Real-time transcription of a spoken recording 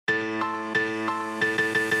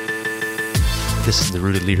This is the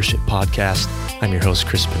Rooted Leadership Podcast. I'm your host,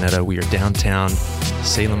 Chris Panetta. We are downtown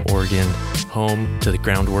Salem, Oregon, home to the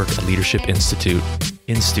Groundwork Leadership Institute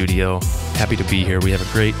in studio. Happy to be here. We have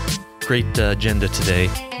a great agenda today.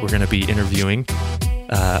 We're going to be interviewing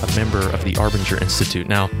a member of the Arbinger Institute.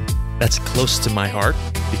 Now, that's close to my heart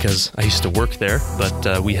because I used to work there,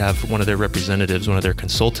 but we have one of their representatives, one of their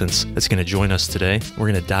consultants that's going to join us today. We're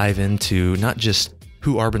going to dive into not just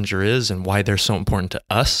who Arbinger is and why they're so important to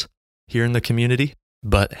us here in the community,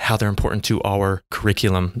 but how they're important to our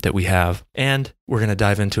curriculum that we have. And we're going to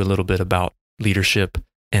dive into a little bit about leadership,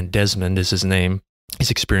 and Desmond is his name,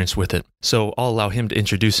 his experience with it. So I'll allow him to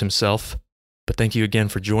introduce himself. But thank you again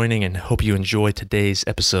for joining and hope you enjoy today's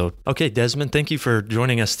episode. Okay, Desmond, thank you for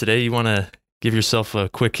joining us today. You want to give yourself a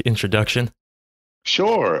quick introduction?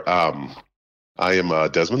 Sure. I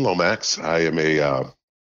am Desmond Lomax. I am a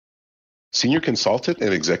senior consultant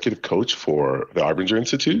and executive coach for the Arbinger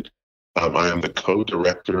Institute. I am the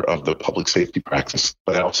co-director of the public safety practice,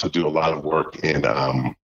 but I also do a lot of work in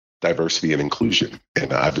diversity and inclusion.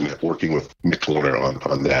 And I've been working with Mick Warner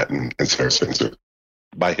on that and Sarah Spencer.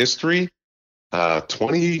 By history,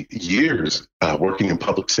 20 years working in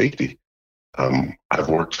public safety. I've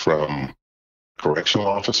worked from correctional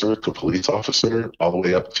officer to police officer, all the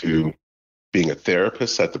way up to being a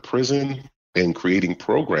therapist at the prison and creating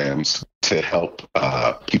programs to help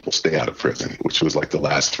people stay out of prison, which was like the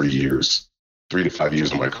last 3 to 5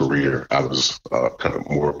 years of my career. I was kind of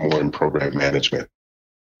more in program management.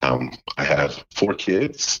 I have 4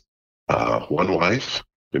 kids, 1 wife,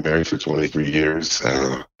 been married for 23 years.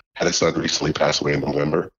 Had a son recently pass away in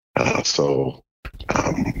November. So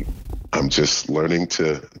I'm just learning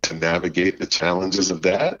to navigate the challenges of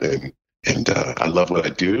that. And I love what I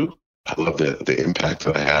do. I love the impact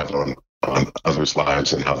that I have on others'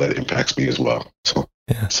 lives and how that impacts me as well. So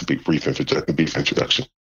it's a brief introduction.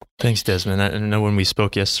 Thanks, Desmond. I know when we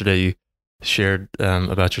spoke yesterday, you shared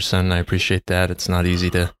about your son, and I appreciate that. It's not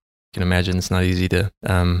easy you can imagine it's not easy to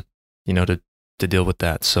deal with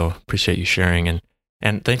that. So appreciate you sharing.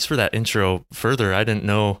 And thanks for that intro further. I didn't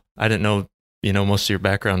know, most of your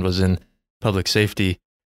background was in public safety.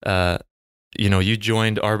 You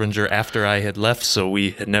joined Arbinger after I had left, so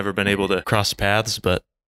we had never been able to cross paths, but,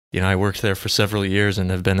 I worked there for several years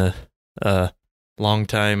and have been a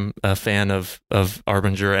long-time fan of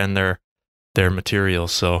Arbinger and their material.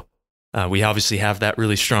 So we obviously have that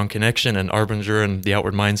really strong connection, and Arbinger and the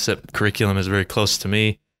Outward Mindset curriculum is very close to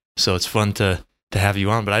me. So it's fun to have you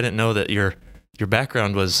on, but I didn't know that your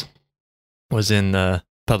background was in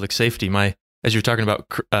public safety. As you're talking about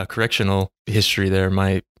correctional history there,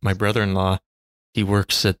 my brother-in-law, he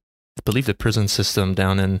works at, I believe, the prison system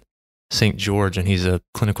down in St. George, and he's a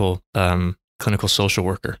clinical social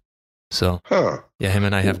worker. So him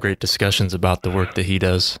and I have great discussions about the work that he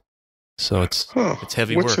does. So it's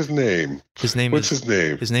heavy work. What's his name? His name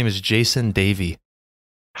is Jason Davey.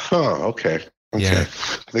 Okay. Yeah.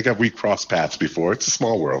 I think we crossed paths before. It's a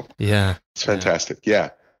small world. Yeah. It's fantastic. Yeah.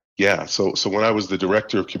 So when I was the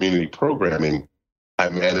director of community programming, I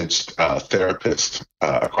managed therapists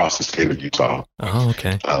across the state of Utah. Oh,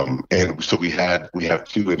 okay. And so we have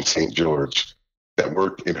 2 in St. George that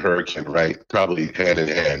work in Hurricane, right? Probably hand in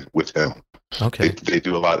hand with them. Okay. They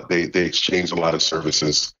do a lot. They exchange a lot of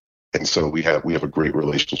services, and so we have a great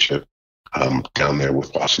relationship down there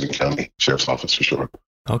with Washington County Sheriff's Office for sure.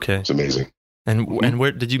 Okay. It's amazing. And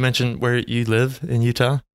where did you mention where you live in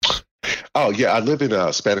Utah? Oh yeah, I live in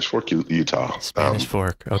Spanish Fork, Utah. Spanish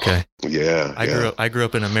Fork. Okay. Yeah. I grew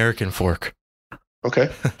up in American Fork. Okay.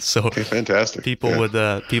 So fantastic. People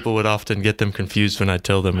would often get them confused when I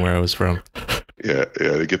tell them where I was from. Yeah,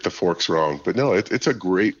 they get the forks wrong. But no, it's a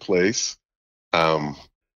great place.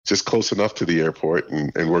 Just close enough to the airport,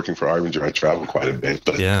 and working for Arbinger, I travel quite a bit.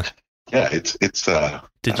 But it's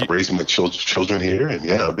raising the children here, and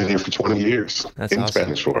I've been here for 20 years. That's in awesome.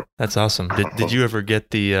 Spanish Fork. That's awesome. Did you ever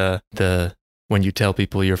get the when you tell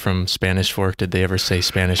people you're from Spanish Fork, did they ever say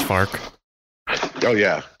Spanish Fork? Oh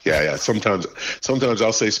yeah. Sometimes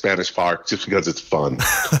I'll say Spanish Fork just because it's fun.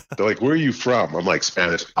 They're like, "Where are you from?" I'm like,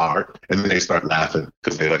 "Spanish Fork," and then they start laughing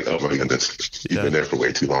because they're like, "Oh my goodness, you've been there for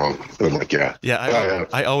way too long." And I'm like, "Yeah." Yeah,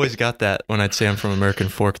 I always got that when I'd say I'm from American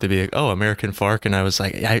Fork, to be like, "Oh, American Fork," and I was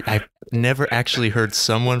like, I never actually heard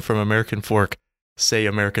someone from American Fork say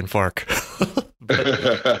American Fork. So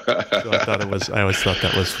I always thought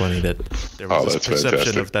that was funny that there was this perception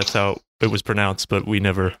fantastic. Of that's how it was pronounced, but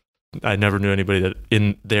I never knew anybody that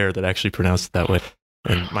in there that actually pronounced it that way.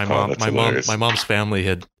 And my mom's family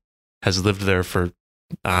has lived there for,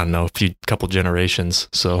 I don't know, couple generations.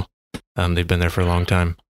 So they've been there for a long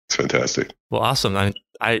time. It's fantastic. Well, awesome.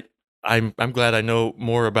 I'm glad I know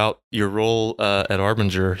more about your role at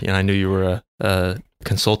Arbinger. I knew you were a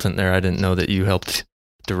consultant there. I didn't know that you helped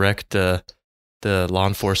direct the law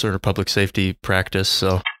enforcement or public safety practice.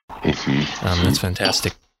 So that's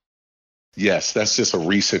fantastic. Yes, that's just a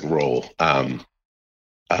recent role.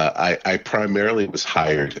 I primarily was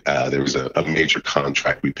hired. There was a major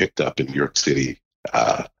contract we picked up in New York City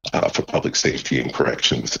for public safety and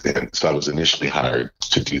corrections. And so I was initially hired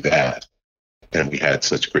to do that. And we had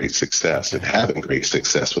such great success and having great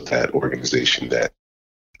success with that organization that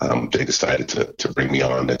they decided to bring me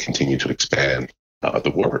on to continue to expand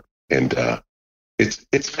the work. And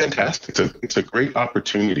it's fantastic. It's a great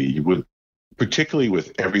opportunity. You would, particularly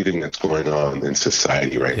with everything that's going on in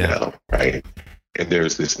society right now, right? And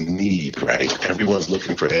there's this need, right? Everyone's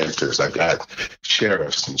looking for answers. I've got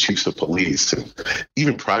sheriffs and chiefs of police and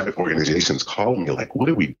even private organizations calling me like, what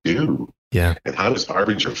do we do? Yeah. And how does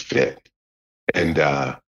Arbinger fit? And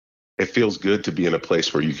it feels good to be in a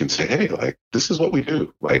place where you can say, hey, like, this is what we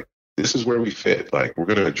do. Like, this is where we fit. Like, we're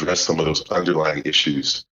going to address some of those underlying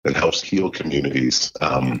issues that helps heal communities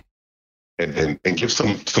and give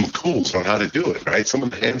some tools on how to do it, right? Some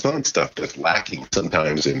of the hands-on stuff that's lacking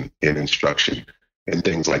sometimes in instruction and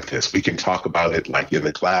things like this. We can talk about it like in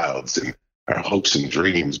the clouds and our hopes and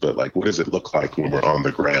dreams, but like, what does it look like when we're on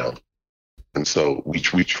the ground? And so we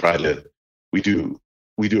do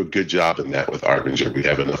a good job in that with Arbinger. We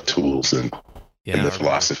have enough tools and the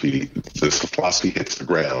philosophy hits the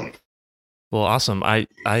ground. Well, awesome. I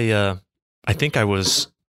think I was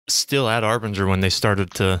still at Arbinger when they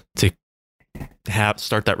started to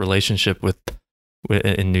start that relationship with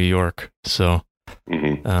in New York. So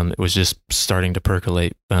it was just starting to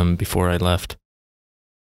percolate before I left.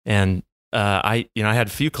 And I had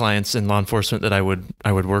a few clients in law enforcement that I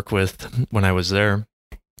would work with when I was there.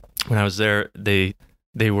 When I was there,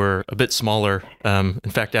 they were a bit smaller. In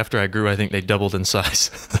fact, after I grew, I think they doubled in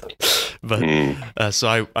size. But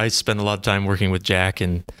so I spent a lot of time working with Jack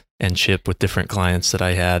and Chip with different clients that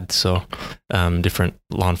I had. So different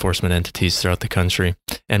law enforcement entities throughout the country.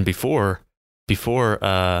 And before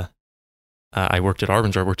I worked at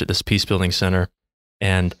Arbinger, I worked at this peace building center.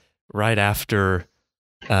 And right after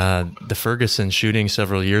the Ferguson shooting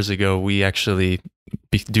several years ago, we actually,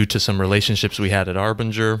 due to some relationships we had at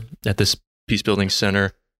Arbinger at this peace building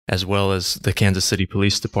center, as well as the Kansas City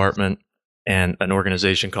Police Department and an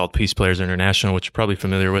organization called Peace Players International, which you're probably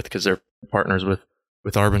familiar with because they're partners with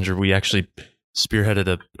Arbinger, we actually spearheaded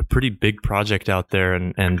a pretty big project out there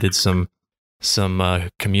and did some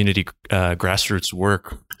community grassroots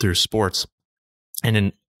work through sports.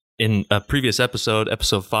 And in a previous episode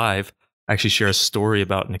 5, I actually share a story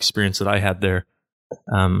about an experience that I had there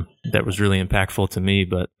that was really impactful to me.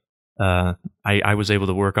 But I was able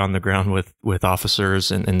to work on the ground with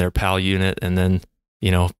officers and their PAL unit, and then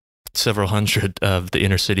several hundred of the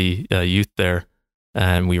inner city youth there,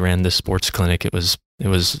 and we ran this sports clinic. It was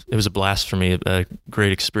a blast for me, a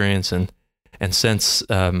great experience, and since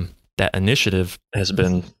that initiative has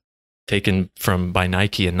been taken by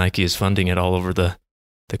Nike, and Nike is funding it all over the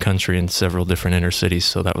country in several different inner cities.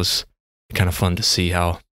 So that was kind of fun to see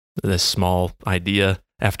how this small idea,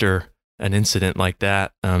 after an incident like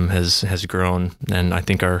that, has grown. And I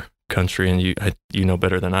think our country, and you know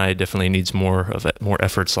better than I, definitely needs more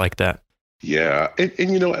efforts like that. Yeah, and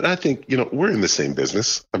and I think we're in the same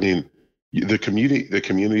business. I mean, the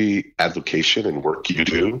community advocation and work you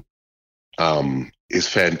do is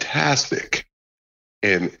fantastic.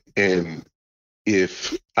 And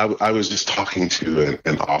if I was just talking to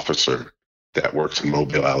an officer that works in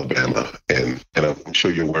Mobile, Alabama, and I'm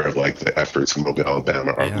sure you're aware of like the efforts in Mobile,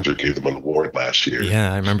 Alabama. Arbinger gave them an award last year.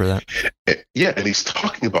 Yeah, I remember that. And he's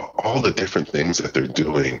talking about all the different things that they're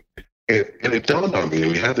doing. And it dawned on me,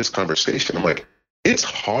 and we had this conversation. I'm like, it's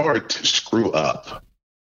hard to screw up.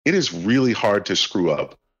 It is really hard to screw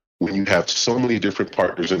up when you have so many different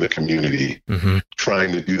partners in the community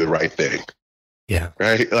trying to do the right thing. Yeah.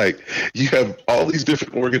 Right? Like, you have all these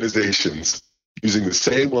different organizations using the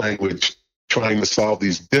same language, trying to solve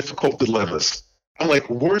these difficult dilemmas. I'm like,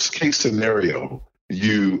 worst case scenario,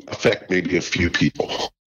 you affect maybe a few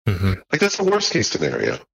people. Like, that's the worst case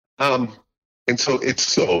scenario. And so it's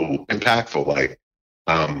so impactful, like,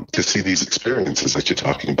 to see these experiences that you're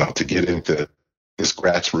talking about, to get into this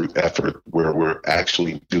grassroots effort where we're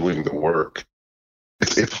actually doing the work.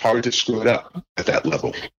 It's hard to screw it up at that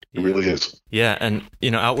level. It really is. Yeah. And,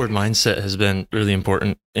 outward mindset has been really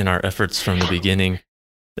important in our efforts from the beginning.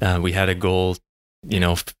 We had a goal,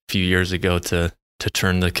 a few years ago to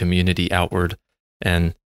turn the community outward.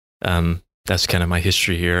 And that's kind of my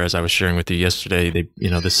history here. As I was sharing with you yesterday,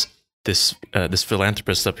 this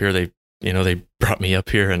philanthropist up here, they brought me up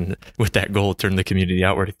here and with that goal, turn the community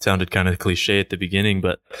outward. It sounded kind of cliche at the beginning,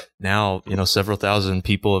 but now, several thousand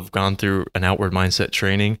people have gone through an outward mindset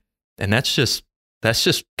training. And that's just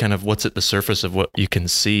kind of what's at the surface of what you can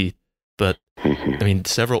see. But I mean,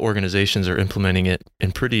 several organizations are implementing it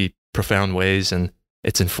in pretty profound ways, and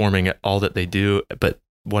it's informing all that they do. But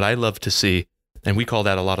what I love to see, and we call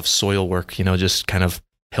that a lot of soil work, just kind of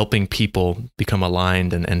helping people become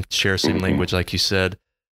aligned and share same language, like you said.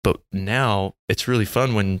 But now it's really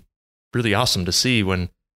fun really awesome to see when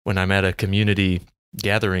I'm at a community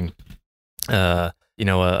gathering,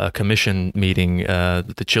 a commission meeting,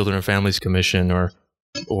 the Children and Families Commission,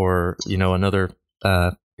 or another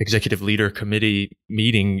executive leader committee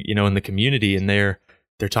meeting, in the community, and they're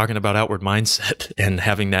talking about outward mindset and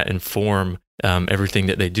having that inform everything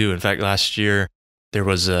that they do. In fact, last year there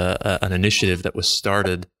was an initiative that was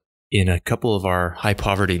started in a couple of our high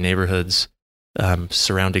poverty neighborhoods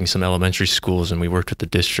surrounding some elementary schools, and we worked with the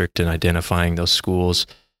district in identifying those schools.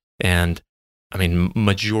 And I mean,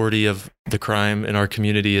 majority of the crime in our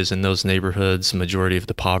community is in those neighborhoods, majority of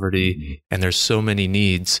the poverty, and there's so many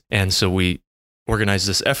needs. And so we organized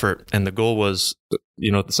this effort, and the goal was,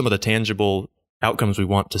 some of the tangible outcomes we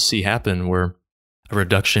want to see happen were a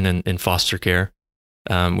reduction in foster care.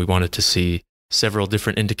 We wanted to see several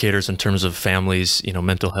different indicators in terms of families,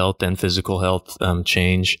 mental health and physical health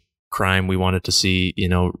change. Crime we wanted to see,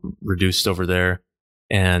 reduced over there.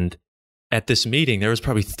 And at this meeting, there was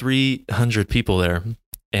probably 300 people there.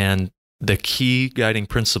 And the key guiding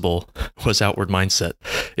principle was outward mindset.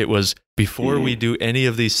 It was, before we do any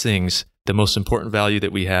of these things, the most important value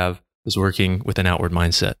that we have is working with an outward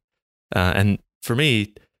mindset. And for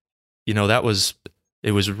me,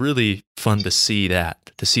 it was really fun to see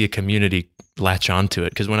a community latch onto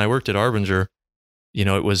it. Because when I worked at Arbinger,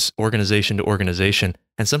 it was organization to organization.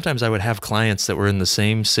 And sometimes I would have clients that were in the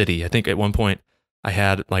same city. I think at one point I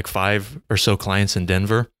had like 5 or so clients in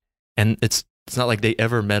Denver. And it's not like they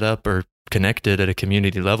ever met up or connected at a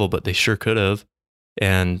community level, but they sure could have.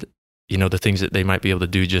 And, the things that they might be able to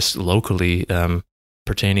do just locally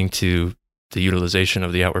pertaining to the utilization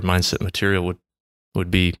of the outward mindset material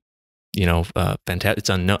would be, fantastic. It's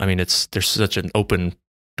unknown. I mean, there's such an open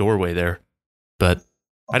doorway there. But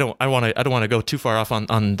I don't want to go too far off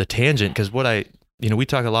on the tangent, because we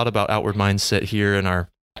talk a lot about outward mindset here in our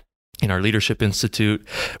Leadership Institute.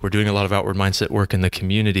 We're doing a lot of outward mindset work in the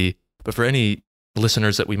community. But for any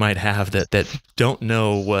listeners that we might have that don't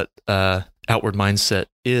know what outward mindset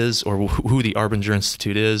is, or who the Arbinger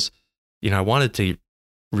Institute is, I wanted to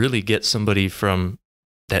really get somebody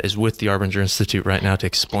that is with the Arbinger Institute right now to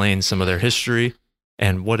explain some of their history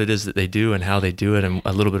and what it is that they do and how they do it, and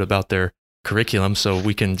a little bit about their curriculum, so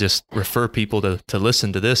we can just refer people to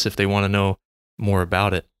listen to this if they want to know more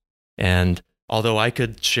about it. And although I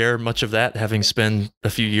could share much of that, having spent a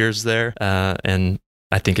few years there, and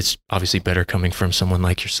I think it's obviously better coming from someone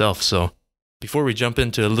like yourself. So before we jump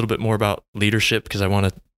into a little bit more about leadership, because I want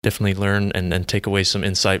to definitely learn and take away some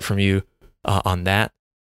insight from you on that,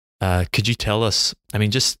 could you tell us,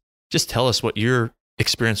 just tell us what your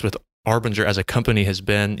experience with Arbinger as a company has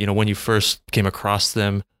been, when you first came across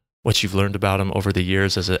them, what you've learned about them over the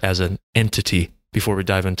years as an entity, before we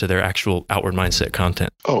dive into their actual outward mindset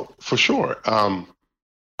content. Oh, for sure.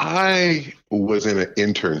 I was in an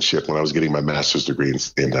internship when I was getting my master's degree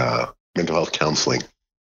in mental health counseling.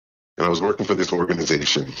 And I was working for this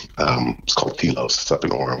organization. It's called TELOS. It's up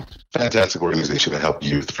in Orem. Fantastic organization that helps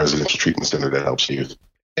youth, residential treatment center that helps youth.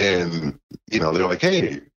 And, they're like,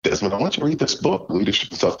 hey, Desmond, I want you to read this book,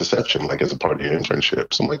 Leadership and Self-Deception, as a part of your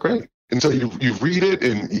internship. So I'm like, great. And so you read it,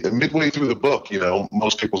 and midway through the book,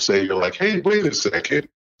 most people say, you're like, hey, wait a second,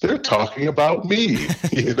 they're talking about me,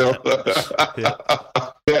 Yeah.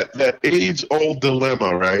 That age-old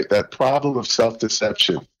dilemma, right? That problem of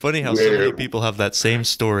self-deception. Funny how so many people have that same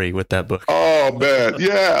story with that book. Oh, man.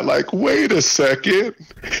 Yeah. Wait a second.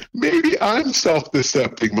 Maybe I'm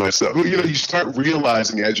self-decepting myself. You start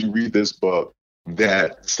realizing as you read this book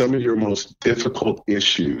that some of your most difficult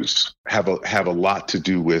issues have a lot to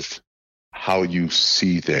do with how you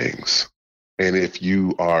see things. And if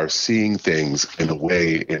you are seeing things in a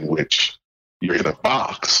way in which you're in a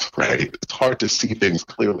box, right? It's hard to see things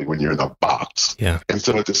clearly when you're in a box. Yeah. And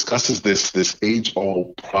so it discusses this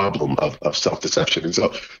age-old problem of self-deception. And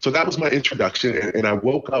so that was my introduction. And I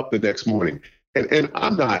woke up the next morning, and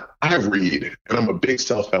I read, and I'm a big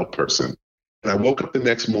self-help person. And I woke up the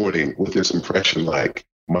next morning with this impression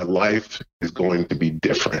my life is going to be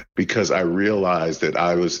different, because I realized that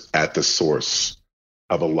I was at the source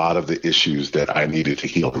of a lot of the issues that I needed to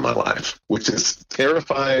heal in my life, which is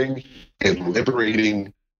terrifying and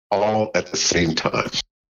liberating all at the same time.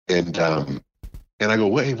 And I go,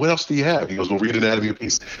 wait, what else do you have? He goes, well, read Anatomy of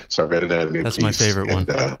Peace. So I read Anatomy of Peace. That's my favorite one.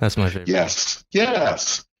 That's my favorite. Yes.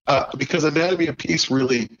 Because Anatomy of Peace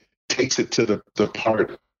really takes it to the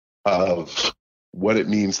part of what it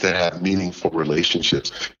means to have meaningful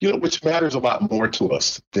relationships, which matters a lot more to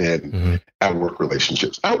us than our work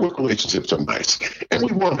relationships. Our work relationships are nice, and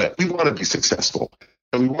we want to be successful,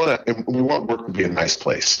 and we want work to be a nice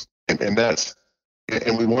place, and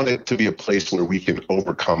we want it to be a place where we can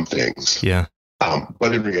overcome things. Yeah.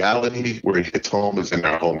 But in reality, where it hits home is in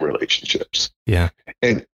our home relationships. Yeah.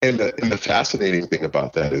 And the fascinating thing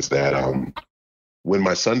about that is that when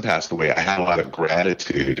my son passed away, I had a lot of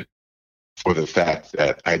gratitude for the fact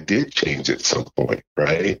that I did change at some point,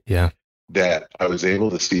 right? Yeah. That I was able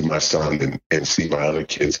to see my son and see my other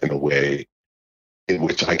kids in a way in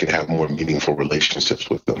which I could have more meaningful relationships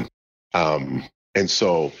with them. And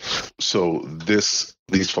so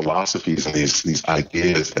these philosophies and these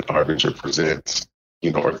ideas that Arbinger presents,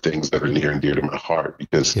 are things that are near and dear to my heart,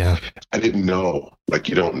 because I didn't know, like,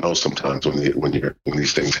 you don't know sometimes when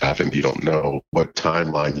these things happen, you don't know what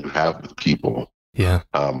timeline you have with people. Yeah.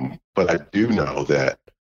 But I do know that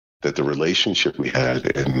the relationship we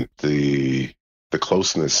had and the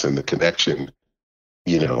closeness and the connection,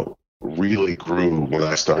 really grew when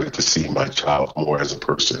I started to see my child more as a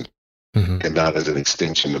person. And not as an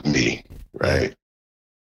extension of me, right?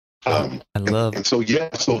 So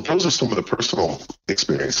those are some of the personal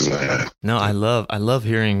experiences I had. No, I love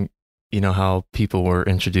hearing, how people were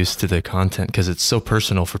introduced to the content, because it's so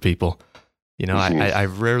personal for people.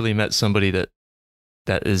 I've rarely met somebody that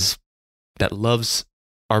loves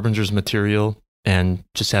Arbinger's material and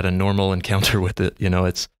just had a normal encounter with it.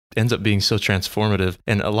 It's ends up being so transformative.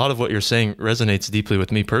 And a lot of what you're saying resonates deeply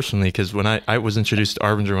with me personally, because when I was introduced to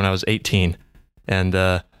Arbinger when I was 18, and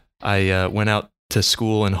I went out to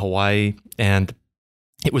school in Hawaii, and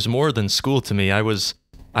it was more than school to me.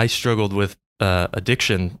 I struggled with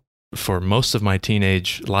addiction for most of my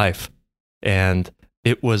teenage life, and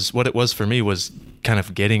what it was for me was kind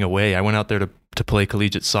of getting away. I went out there to play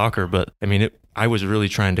collegiate soccer, but I mean, I was really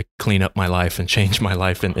trying to clean up my life and change my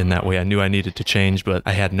life in that way. I knew I needed to change, but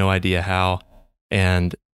I had no idea how.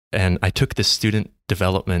 And I took this student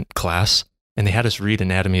development class, and they had us read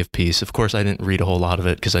Anatomy of Peace. Of course, I didn't read a whole lot of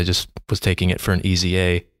it because I just was taking it for an easy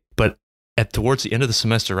A. But towards the end of the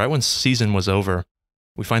semester, right when season was over,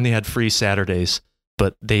 we finally had free Saturdays,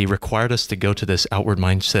 but they required us to go to this outward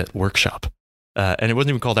mindset workshop. And it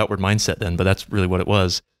wasn't even called outward mindset then, but that's really what it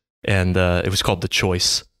was. And it was called The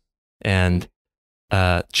Choice. And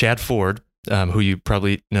Chad Ford, who you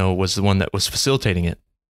probably know, was the one that was facilitating it.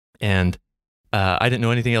 And I didn't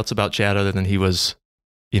know anything else about Chad other than he was,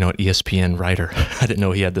 an ESPN writer. I didn't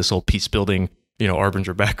know he had this whole peace building,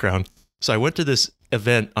 Arbinger background. So I went to this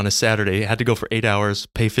event on a Saturday, had to go for 8 hours,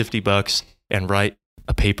 pay $50 and write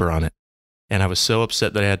a paper on it. And I was so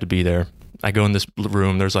upset that I had to be there. I go in this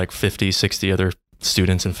room, there's like 50, 60 other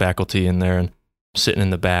students and faculty in there, and I'm sitting in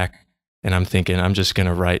the back, and I'm thinking, I'm just going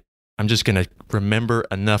to remember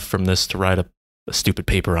enough from this to write a stupid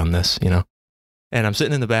paper on this, And I'm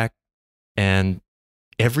sitting in the back, and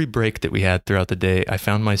every break that we had throughout the day, I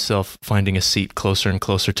found myself finding a seat closer and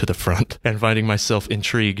closer to the front, and finding myself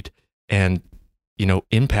intrigued and,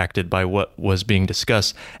 impacted by what was being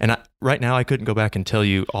discussed. And right now, I couldn't go back and tell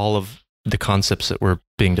you all of the concepts that were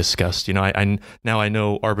being discussed. I now I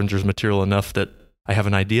know Arbinger's material enough that I have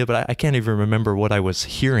an idea, but I can't even remember what I was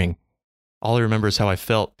hearing. All I remember is how I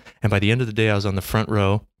felt. And by the end of the day, I was on the front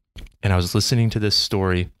row, and I was listening to this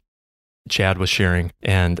story Chad was sharing,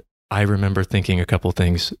 and I remember thinking a couple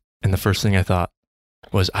things. And the first thing I thought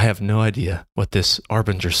was, I have no idea what this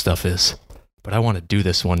Arbinger stuff is, but I want to do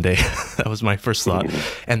this one day. That was my first thought.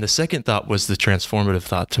 And the second thought was the transformative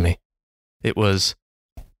thought to me. It was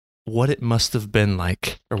what it must have been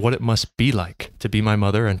like, or what it must be like to be my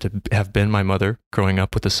mother and to have been my mother growing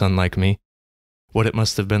up with a son like me. What it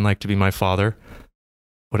must have been like to be my father.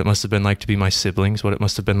 What it must have been like to be my siblings. What it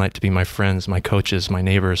must have been like to be my friends, my coaches, my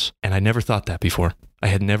neighbors. And I never thought that before. I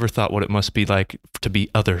had never thought what it must be like to be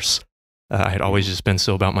others. I had always just been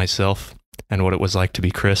so about myself and what it was like to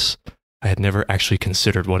be Chris. I had never actually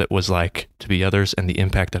considered what it was like to be others and the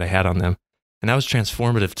impact that I had on them. And that was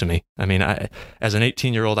transformative to me. I mean, as an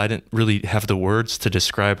 18-year-old, I didn't really have the words to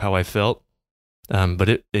describe how I felt. But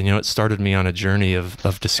it started me on a journey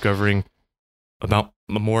of discovering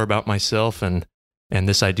more about myself and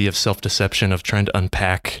this idea of self-deception, of trying to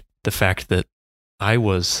unpack the fact that I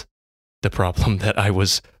was the problem, that I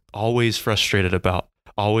was always frustrated about,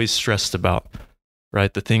 always stressed about,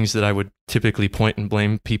 right? The things that I would typically point and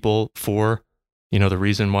blame people for, the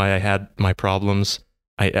reason why I had my problems.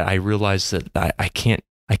 I realized that I can't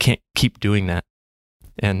I can't keep doing that.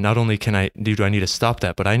 And not only do I need to stop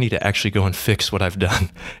that, but I need to actually go and fix what I've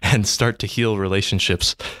done and start to heal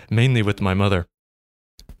relationships, mainly with my mother,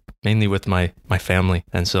 mainly with my family.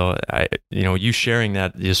 And so you sharing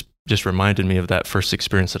that just reminded me of that first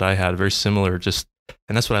experience that I had, very similar.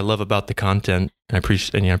 And that's what I love about the content. And I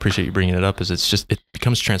appreciate you bringing it up. Is it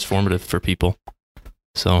becomes transformative for people.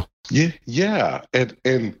 So yeah,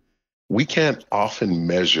 and we can't often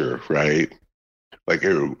measure, right? Like,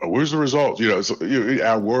 where's the result?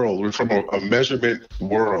 Our world, we're from a measurement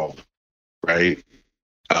world, right?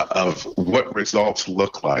 Of what results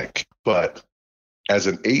look like. But as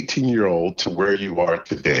an 18-year-old to where you are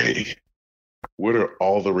today, what are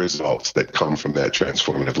all the results that come from that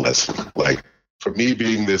transformative lesson? Like, for me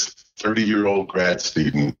being this 30-year-old grad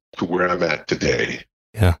student to where I'm at today,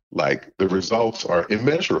 like, the results are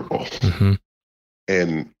immeasurable. Mm-hmm.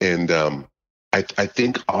 And I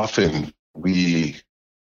think often we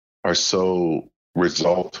are so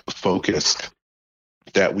result focused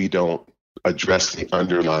that we don't address the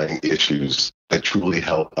underlying issues that truly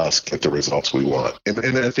help us get the results we want.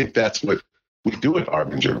 And I think that's what we do at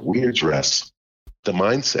Arbinger. We address the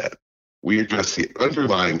mindset. We address the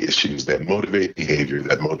underlying issues that motivate behavior,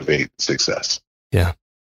 that motivate success. Yeah.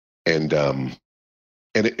 And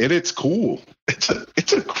it's cool. It's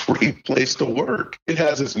a great place to work. It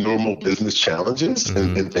has its normal business challenges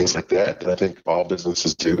and things like that I think all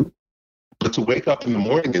businesses do. But to wake up in the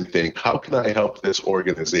morning and think, how can I help this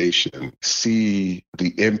organization see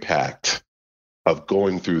the impact of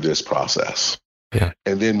going through this process? Yeah.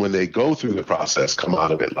 And then when they go through the process, come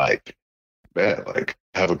out of it like, man, like,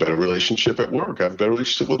 have a better relationship at work, have a better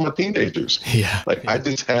relationship with my teenagers. Yeah. I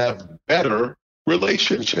just have better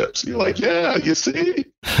relationships. You're like, yeah, you see?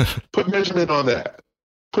 Put measurement on that.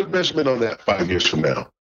 Put measurement on that 5 years from now.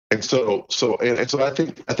 And so I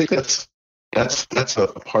think that's a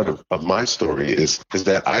part of my story is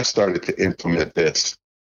that I started to implement this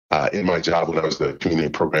in my job when I was the community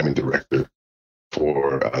programming director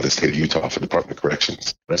for the state of Utah for the Department of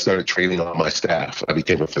Corrections. I started training all my staff. I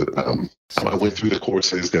became I went through the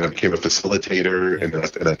courses, then I became a facilitator,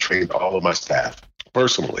 and I trained all of my staff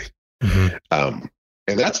personally. Mm-hmm.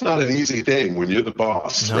 And that's not an easy thing when you're the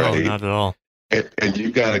boss, no, right? Not at all. And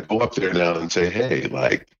you got to go up there now and say, hey,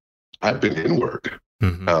 like, I've been inward.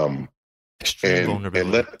 Mm-hmm. Extreme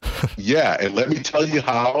vulnerability. And let me tell you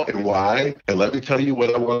how and why, and let me tell you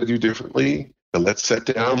what I want to do differently. And let's sit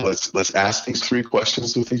down. Let's ask these 3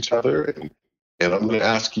 questions with each other, and I'm going to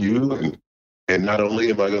ask you. And not only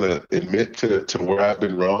am I going to admit to where I've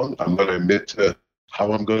been wrong, I'm going to admit to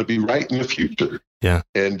how I'm going to be right in the future. Yeah.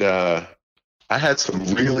 And I had some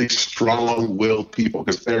really strong-willed people,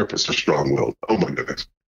 because therapists are strong-willed. Oh my goodness.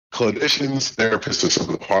 Clinicians, therapists are some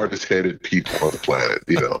of the hardest-headed people on the planet,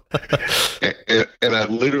 and I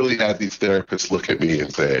literally had these therapists look at me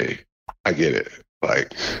and say, I get it.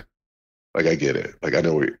 Like I get it. Like, I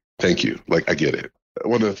know thank you. Like, I get it.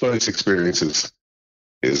 One of the funniest experiences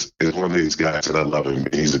is one of these guys, and I love him.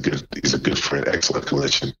 He's a good friend, excellent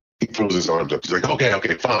clinician. He throws his arms up. He's like, okay,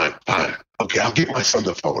 fine. Okay, I'll get my son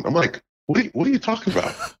the phone. I'm like, what are you talking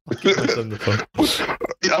about? What are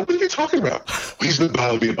you talking about? He's been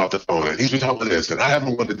bothering me about the phone, and he's been talking about this, and I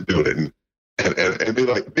haven't wanted to do it. And they're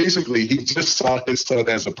like, basically, he just saw his son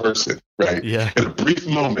as a person, right? Yeah. In a brief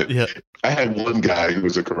moment. Yeah. I had one guy who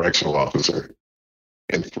was a correctional officer,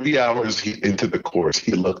 and 3 hours into the course,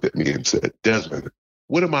 he looked at me and said, Desmond,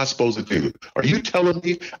 what am I supposed to do? Are you telling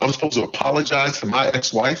me I'm supposed to apologize to my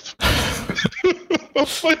ex-wife?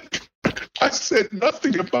 I said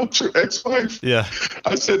nothing about your ex-wife. Yeah.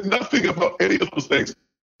 I said nothing about any of those things.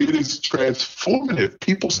 It is transformative.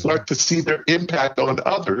 People start to see their impact on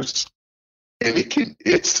others, and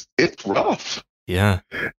it's rough. Yeah.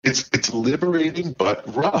 It's liberating, but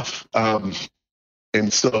rough.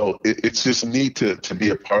 And so it's just neat to be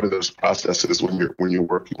a part of those processes when you're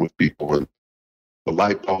working with people, and the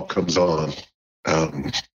light bulb comes on.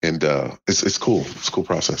 It's cool. It's a cool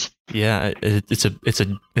process. Yeah,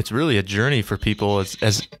 it's really a journey for people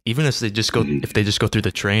as even if they just go through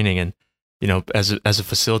the training, and as a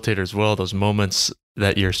facilitator as well, those moments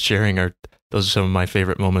that you're sharing those are some of my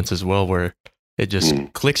favorite moments as well, where it just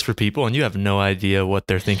clicks for people and you have no idea what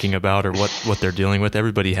they're thinking about or what they're dealing with.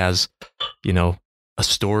 Everybody has, a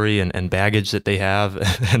story and baggage that they have,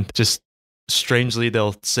 and just strangely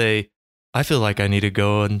they'll say, I feel like I need to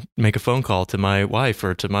go and make a phone call to my wife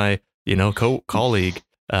or to my, colleague.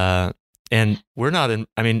 And we're not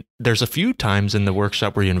there's a few times in the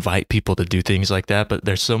workshop where you invite people to do things like that, but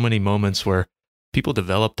there's so many moments where people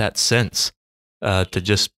develop that sense to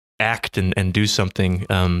just act and do something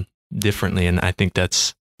differently. And I think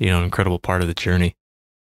that's, an incredible part of the journey.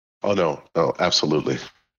 Oh no, no, absolutely,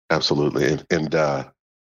 absolutely, and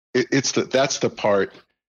that's the part.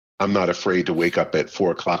 I'm not afraid to wake up at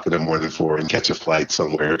 4 o'clock in the morning and catch a flight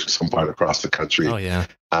somewhere to some part across the country. Oh yeah.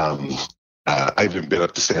 Um, I've even been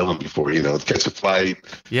up to Salem before, catch a flight.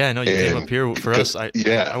 Yeah, I know you came up here for us.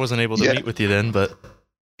 I wasn't able to meet with you then, but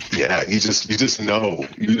yeah, you just know,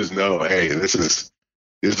 hey, this is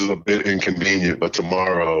a bit inconvenient, but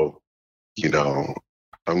tomorrow,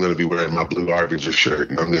 I'm going to be wearing my blue Arbinger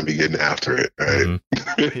shirt and I'm going to be getting after it. Right?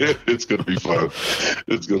 Mm-hmm. It's going to be fun.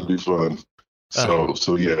 It's going to be fun.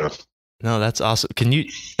 So yeah. No, that's awesome. Can you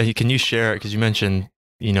share, because you mentioned,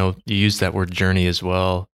 you use that word journey as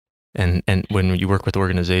well. And when you work with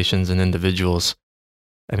organizations and individuals,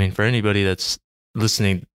 I mean, for anybody that's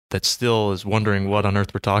listening that still is wondering what on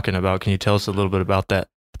earth we're talking about, can you tell us a little bit about that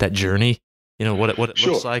journey? What it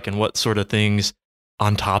Sure. looks like and what sort of things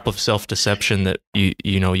on top of self-deception that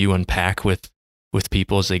you unpack with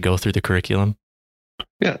people as they go through the curriculum?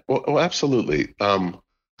 Yeah, well absolutely.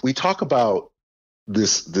 We talk about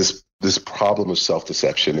this problem of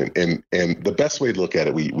self-deception, and the best way to look at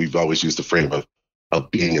it, we've always used the frame of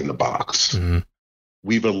being in the box. Mm-hmm.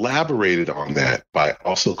 We've elaborated on that by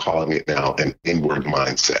also calling it now an inward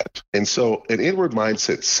mindset. And so an inward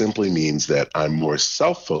mindset simply means that I'm more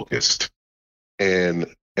self-focused, and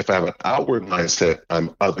if I have an outward mindset,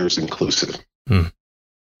 I'm others inclusive. Hmm.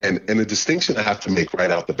 And the distinction I have to make right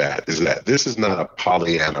out the bat is that this is not a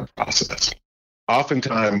Pollyanna process.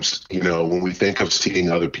 Oftentimes, when we think of seeing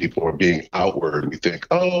other people or being outward, we think,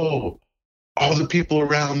 oh, all the people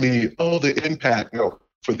around me, oh, the impact. No,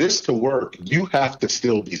 for this to work, you have to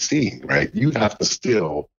still be seen, right? You have to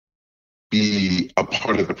still be a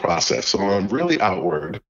part of the process. So I'm really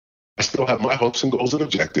outward. I still have my hopes and goals and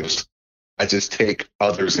objectives. I just take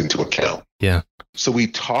others into account. Yeah. So we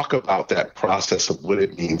talk about that process of what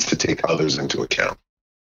it means to take others into account.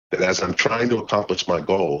 That as I'm trying to accomplish my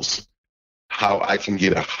goals, how I can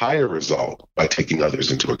get a higher result by taking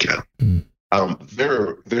others into account. Mm.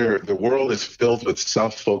 The world is filled with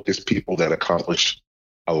self-focused people that accomplish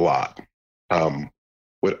a lot.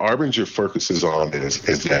 What Arbinger focuses on is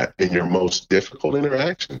that in your most difficult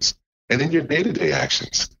interactions and in your day-to-day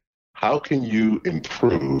actions, how can you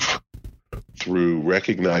improve through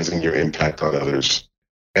recognizing your impact on others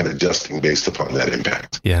and adjusting based upon that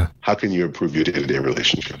impact? Yeah. How can you improve your day-to-day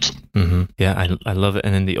relationships? Mm-hmm. Yeah, I love it.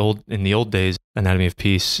 And in the old days, Anatomy of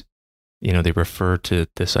Peace, they refer to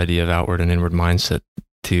this idea of outward and inward mindset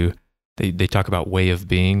they talk about way of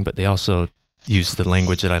being, but they also use the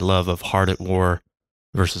language that I love of heart at war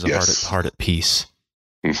versus a heart at peace.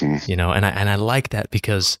 Mm-hmm. And I like that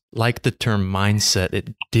because, like the term mindset,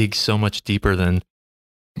 it digs so much deeper than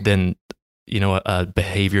a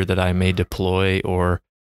behavior that I may deploy or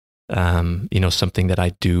something that I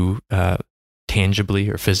do tangibly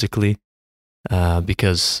or physically,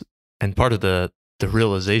 because part of the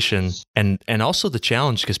realization and also the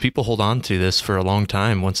challenge, because people hold on to this for a long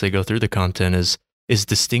time once they go through the content, is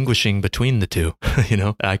distinguishing between the two.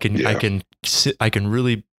 I can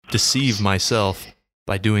really deceive myself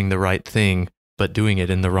by doing the right thing but doing it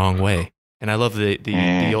in the wrong way. And I love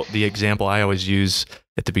the example I always use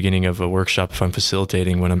at the beginning of a workshop if I'm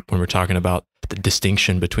facilitating when we're talking about the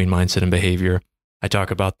distinction between mindset and behavior. I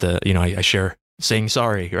talk about I share saying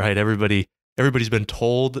sorry, right? Everybody's been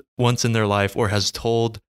told once in their life or has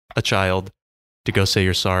told a child to go say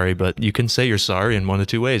you're sorry, but you can say you're sorry in one of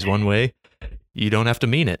two ways. One way, you don't have to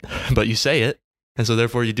mean it, but you say it. And so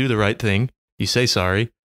therefore you do the right thing. You say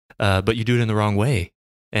sorry, but you do it in the wrong way.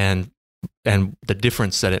 And the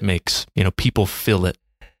difference that it makes, people feel it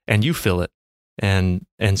and you feel it. And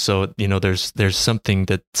so, there's something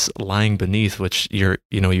that's lying beneath, which you're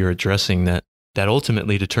addressing that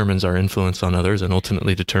ultimately determines our influence on others and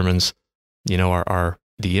ultimately determines, the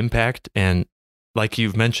impact. And like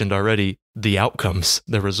you've mentioned already, the outcomes,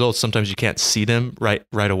 the results. Sometimes you can't see them right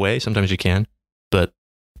away. Sometimes you can, but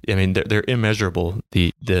I mean, they're immeasurable.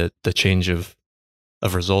 The change of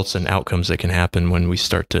results and outcomes that can happen when we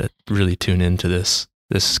start to really tune into this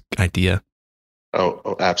idea.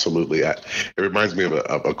 Oh, absolutely. It reminds me of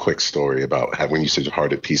a quick story about when you said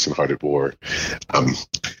heart at peace and heart at war.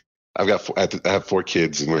 I have 4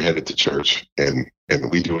 kids and we're headed to church, and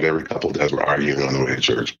we do it every couple of days. We're arguing on the way to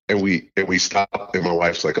church, and we stop, and my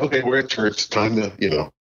wife's like, "Okay, we're at church. Time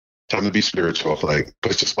to be spiritual. Like,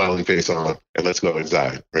 put your smiling face on and let's go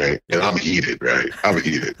inside." Right. And I'm heated, right? I'm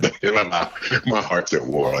heated. my heart's at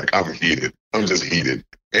war. Like, I'm heated. I'm just heated.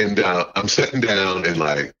 And I'm sitting down and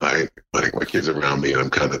like my kids are around me, and I'm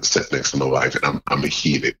kind of sitting next to my wife, and I'm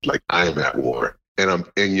heated. Like, I am at war. And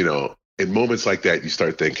in moments like that, you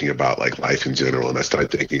start thinking about like life in general. And I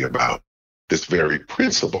start thinking about this very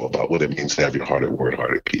principle about what it means to have your heart at war and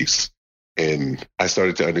heart at peace. And I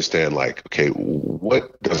started to understand, like, okay,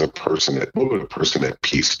 what would a person at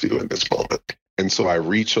peace do in this moment? And so I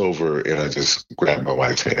reach over and I just grab my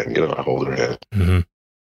wife's hand, I hold her hand. Mm-hmm.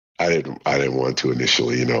 I didn't want to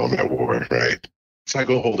initially, I'm at war, right? So I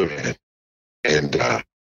go hold her hand, and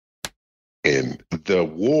the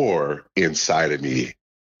war inside of me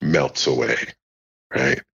melts away,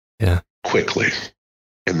 right? Yeah. Quickly,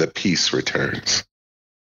 and the peace returns.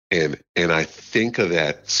 And I think of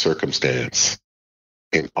that circumstance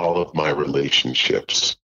in all of my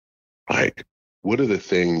relationships. Like, what are the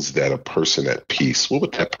things that a person at peace, what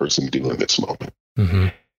would that person do in this moment? Mm-hmm.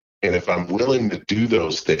 And if I'm willing to do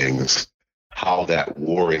those things, how that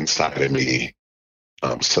war inside of me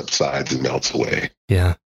subsides and melts away.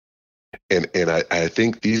 Yeah. And I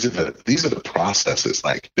think these are the processes.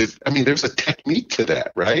 Like, there's a technique to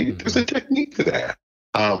that, right? Mm-hmm. There's a technique to that.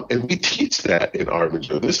 And we teach that in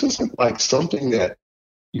Arbinger. This isn't like something that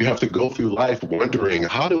you have to go through life wondering,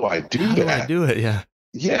 how do I do that? How do I do it? Yeah.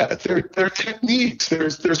 Yeah, there are techniques,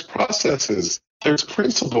 there's processes, there's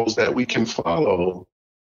principles that we can follow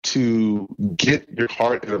to get your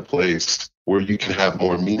heart in a place where you can have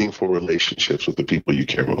more meaningful relationships with the people you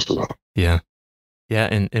care most about. Yeah. Yeah.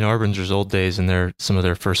 In Arbinger's old days, in some of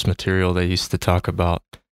their first material, they used to talk about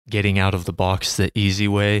getting out of the box the easy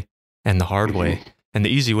way and the hard way. And the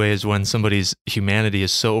easy way is when somebody's humanity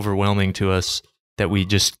is so overwhelming to us that we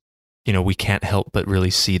just, we can't help but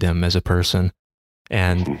really see them as a person.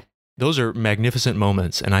 And those are magnificent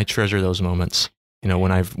moments, and I treasure those moments.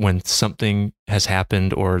 When something has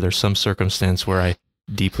happened or there's some circumstance where I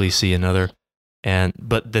deeply see another.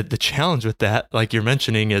 But the challenge with that, like you're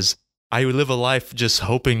mentioning, is I live a life just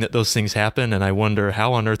hoping that those things happen, and I wonder,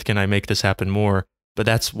 how on earth can I make this happen more? But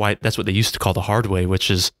that's what they used to call the hard way, which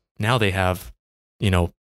is now they have,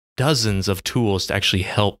 dozens of tools to actually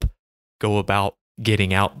help go about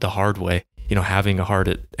getting out the hard way, having a heart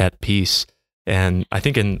at peace. And I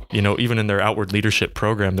think even in their outward leadership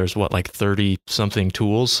program, there's 30 something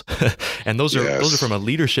tools. And those are from a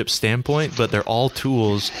leadership standpoint, but they're all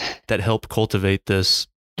tools that help cultivate this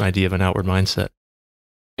idea of an outward mindset.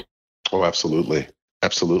 Oh, absolutely.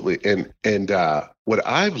 Absolutely. And what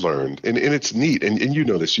I've learned, and it's neat, and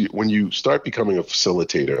this, when you start becoming a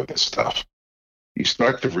facilitator of this stuff, you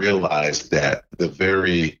start to realize that the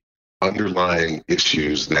very underlying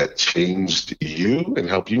issues that changed you and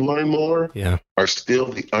help you learn more are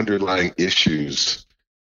still the underlying issues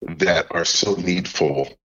that are so needful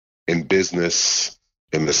in business,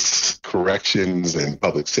 in this corrections and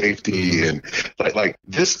public safety, and like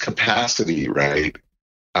this capacity, right?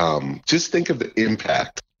 Just think of the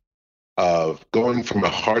impact of going from a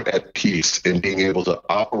heart at peace and being able to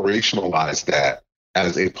operationalize that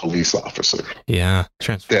as a police officer. Yeah.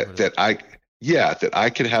 That I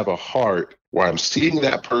could have a heart where I'm seeing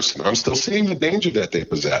that person. I'm still seeing the danger that they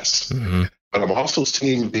possess, but I'm also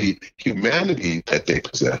seeing the humanity that they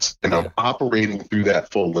possess, and I'm operating through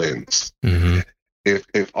that full lens.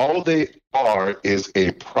 If all they are is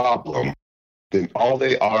a problem, then all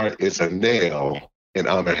they are is a nail, and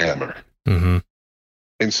I'm a hammer.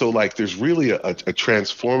 And so, there's really a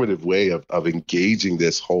transformative way of engaging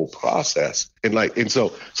this whole process. And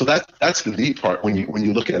so that's the neat part when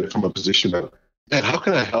you look at it from a position of, man, how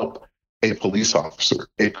can I help a police officer,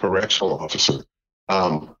 a correctional officer,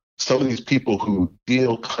 some of these people who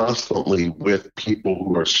deal constantly with people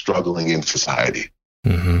who are struggling in society?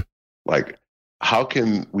 Like, how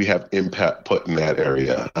can we have impact put in that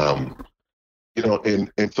area? And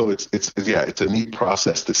so it's a neat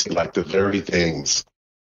process to see the very things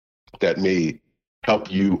that may help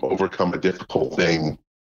you overcome a difficult thing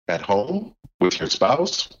at home with your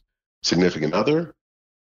spouse, significant other,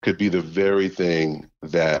 could be the very thing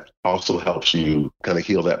that also helps you kind of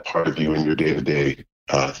heal that part of you in your day-to-day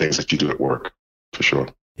things that you do at work, for sure.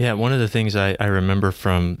 Yeah, one of the things I remember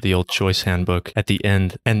from the old Choice Handbook at the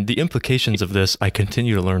end, and the implications of this I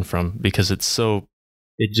continue to learn from, because it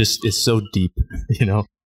just is so deep,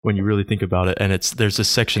 when you really think about it. And there's a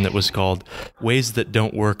section that was called Ways That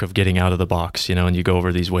Don't Work of Getting Out of the Box, and you go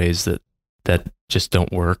over these ways that just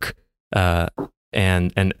don't work.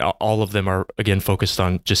 And all of them are, again, focused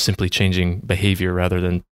on just simply changing behavior rather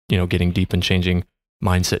than, getting deep and changing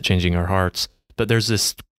mindset, changing our hearts. But there's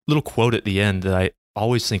this little quote at the end that I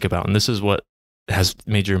always think about, and this is what has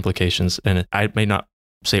major implications. And I may not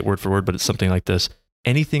say it word for word, but it's something like this.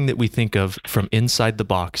 Anything that we think of from inside the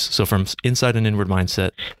box, so from inside an inward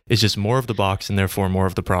mindset, is just more of the box and therefore more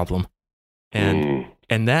of the problem. And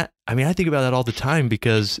that, I think about that all the time,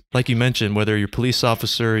 because like you mentioned, whether you're a police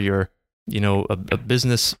officer, you're, a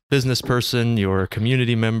business person, you're a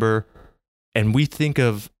community member, And we think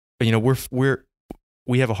of,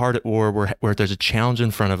 we have a heart at war where there's a challenge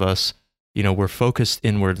in front of us. We're focused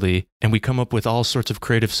inwardly, and we come up with all sorts of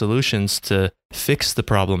creative solutions to fix the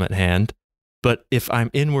problem at hand. But if I'm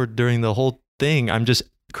inward during the whole thing, I'm just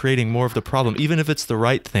creating more of the problem, even if it's the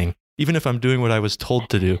right thing, even if I'm doing what I was told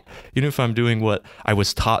to do, even if I'm doing what I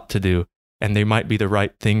was taught to do, and they might be the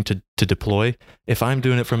right thing to deploy. If I'm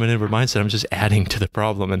doing it from an inward mindset, I'm just adding to the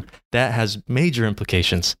problem. And that has major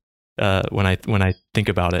implications when I think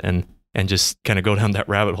about it and just kind of go down that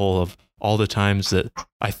rabbit hole of all the times that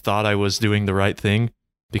I thought I was doing the right thing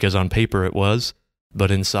because on paper it was, but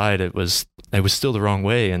inside it was still the wrong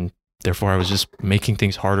way. And therefore I was just making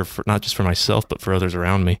things harder for not just for myself, but for others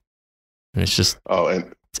around me. And it's just,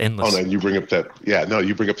 it's endless. Oh, and you bring up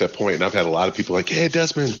that point. And I've had a lot of people like, hey,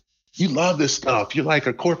 Desmond, you love this stuff. You're like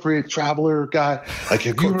a corporate traveler guy. Like,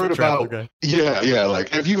 have you heard about, like,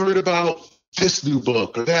 have you heard about this new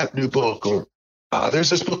book or that new book? Or there's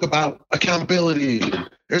this book about accountability.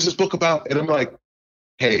 There's this book about, and I'm like,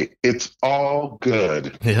 hey, it's all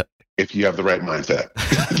good if you have the right mindset.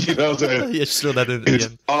 You know what I'm saying? Just throw that in it's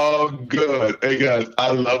again. all good. Hey guys,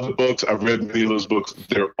 I love the books. I've read many of those books.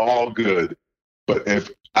 They're all good. But if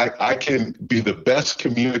I can be the best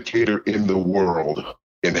communicator in the world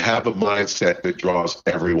and have a mindset that draws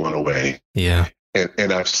everyone away. Yeah.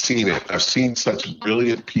 And I've seen it. I've seen such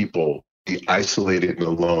brilliant people be isolated and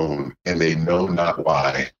alone, and they know not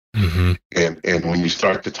why. Mm-hmm. And when you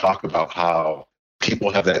start to talk about how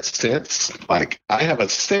people have that sense, like I have a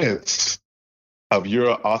sense of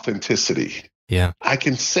your authenticity. Yeah. I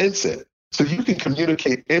can sense it. So you can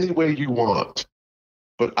communicate any way you want.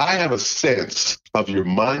 But I have a sense of your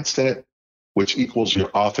mindset, which equals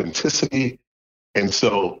your authenticity. And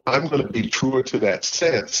so I'm going to be truer to that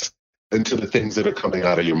sense than to the things that are coming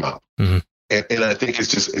out of your mouth. Mm-hmm. And I think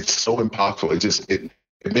it's so impactful.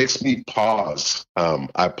 It makes me pause.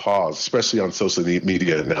 I pause, especially on social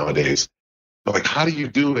media nowadays. I'm like, how do you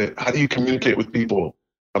do it? How do you communicate with people?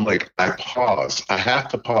 I'm like, I pause. I have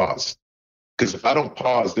to pause. Because if I don't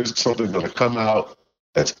pause, there's something going to come out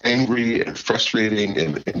that's angry and frustrating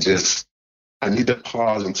and just, I need to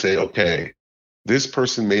pause and say, okay, this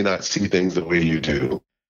person may not see things the way you do.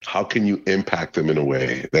 How can you impact them in a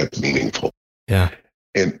way that's meaningful? Yeah.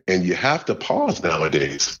 And you have to pause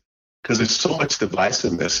nowadays because there's so much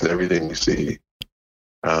divisiveness in everything we see.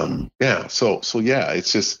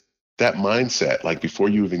 It's just that mindset, like before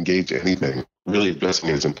you even engage anything, really addressing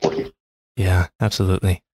it is important. Yeah,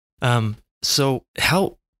 absolutely. So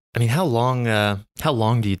how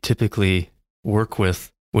long do you typically work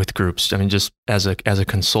with groups? I mean, just as a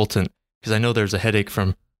consultant, because I know there's a headache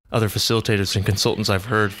from other facilitators and consultants I've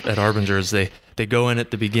heard at Arbinger is they go in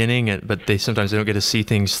at the beginning, but they sometimes don't get to see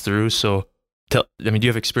things through. So, do you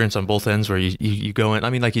have experience on both ends where you go in? I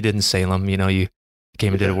mean, like you did in Salem, you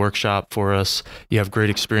came and did a workshop for us. You have great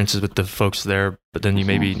experiences with the folks there, but then you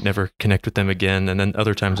maybe never connect with them again. And then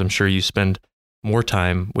other times, I'm sure you spend more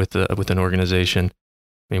time with an organization.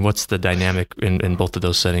 I mean, what's the dynamic in both of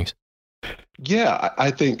those settings? Yeah,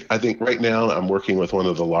 I think right now I'm working with one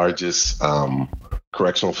of the largest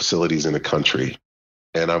correctional facilities in the country,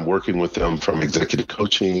 and I'm working with them from executive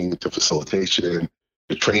coaching to facilitation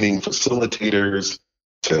to training facilitators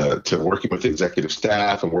to working with executive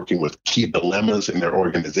staff and working with key dilemmas in their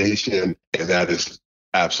organization, and that is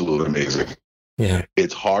absolutely amazing. Yeah,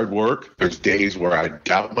 it's hard work. There's days where I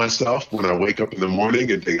doubt myself when I wake up in the morning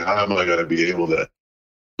and think, how am I going to be able to?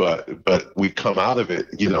 But we come out of it.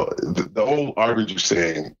 The old Arbinger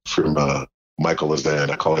saying from Michael Lazan,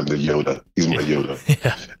 I call him the Yoda. He's my Yoda.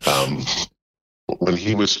 Yeah. When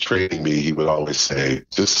he was training me, he would always say,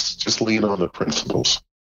 just lean on the principles.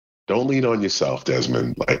 Don't lean on yourself,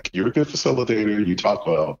 Desmond. Like, you're a good facilitator. You talk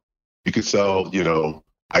well. You could sell,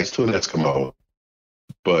 ice to an Eskimo.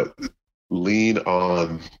 But lean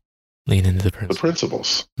into the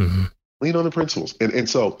principles. Mm-hmm. Lean on the principles. And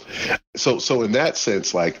so in that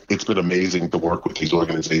sense, like, it's been amazing to work with these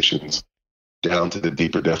organizations down to the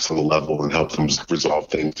deeper depths of the level and help them resolve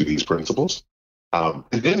things through these principles. And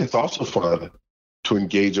then it's also fun to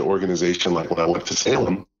engage an organization. Like when I went to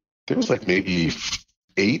Salem, there was like maybe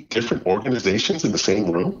 8 different organizations in the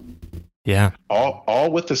same room. Yeah.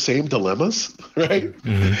 All with the same dilemmas, right?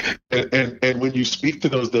 Mm-hmm. And when you speak to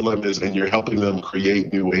those dilemmas and you're helping them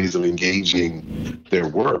create new ways of engaging their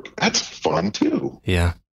work, that's fun too.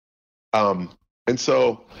 Yeah. And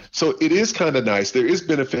so it is kind of nice. There is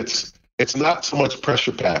benefits. It's not so much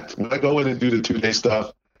pressure packed. When I go in and do the 2-day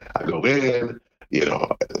stuff, I go in,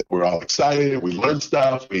 we're all excited. We learn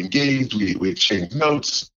stuff, we engage, we exchange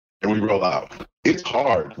notes, and we roll out. It's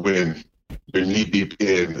hard when you're knee deep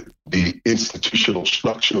in the institutional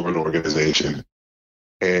structure of an organization,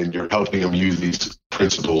 and you're helping them use these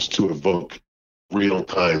principles to evoke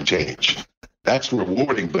real-time change. That's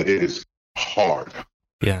rewarding, but it is hard.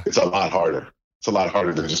 Yeah. It's a lot harder. It's a lot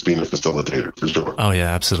harder than just being a facilitator, for sure. Oh yeah,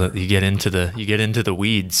 absolutely. You get into the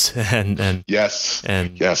weeds, and yes,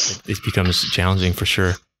 it becomes challenging for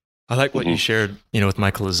sure. I like what you shared, with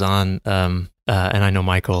Michael Lazan, and I know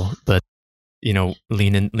Michael, but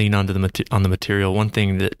lean onto on the material. One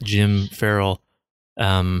thing that Jim Farrell,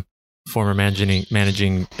 former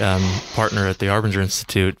managing partner at the Arbinger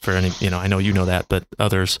Institute, for any, I know you know that, but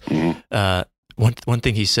others, one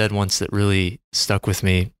thing he said once that really stuck with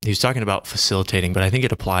me. He was talking about facilitating, but I think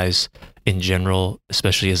it applies in general,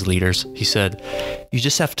 especially as leaders. He said, you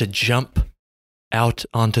just have to jump out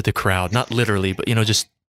onto the crowd, not literally, but just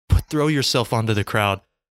throw yourself onto the crowd,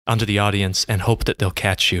 onto the audience, and hope that they'll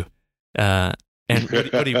catch you. And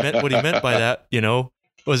what he meant by that,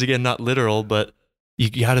 was, again, not literal, but you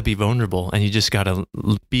got to be vulnerable, and you just got to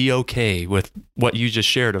be okay with what you just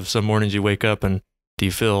shared. Of some mornings you wake up and do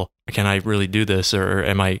you feel, can I really do this, or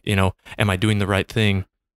am I doing the right thing?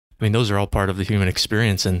 I mean, those are all part of the human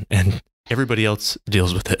experience, and everybody else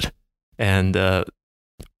deals with it. And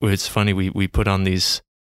it's funny, we put on these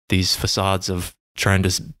facades of trying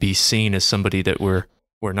to be seen as somebody that we're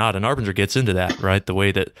not. And Arbinger gets into that, right? The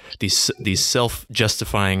way that these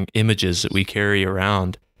self-justifying images that we carry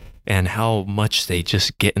around, and how much they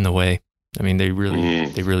just get in the way. I mean, they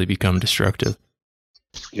really become destructive.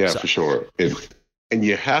 Yeah, so, for sure. And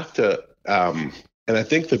you have to, and I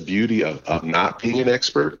think the beauty of not being an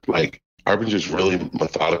expert, like Arbinger's really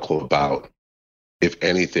methodical about, if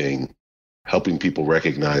anything, helping people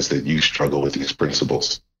recognize that you struggle with these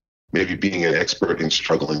principles. Maybe being an expert in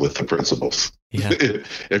struggling with the principles. Yeah.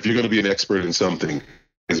 If you're going to be an expert in something,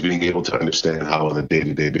 is being able to understand how on a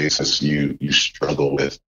day-to-day basis you struggle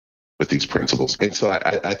with these principles. And so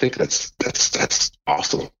I think that's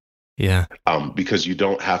awesome. Yeah. Because you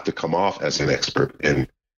don't have to come off as an expert. And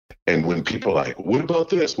when people are like, what about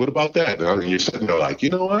this? What about that? And you're sitting there like, you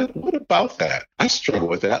know what about that? I struggle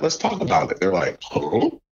with that. Let's talk about it. They're like,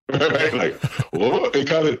 oh. Right? Like, oh, it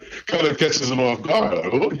kind of catches them off guard.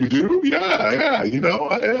 Like, oh, you do? Yeah,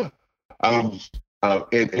 yeah.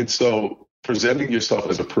 And so presenting yourself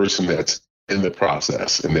as a person that's in the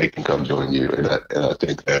process, and they can come join you. And I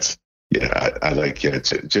think that's, I like,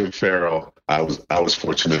 Jim Farrell. I was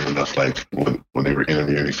fortunate enough, like when they were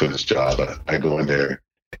interviewing me for this job, I go in there,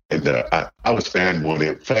 and I was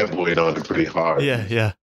fanboying on it pretty hard.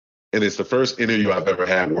 Yeah. And it's the first interview I've ever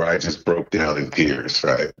had where I just broke down in tears,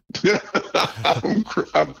 right? I'm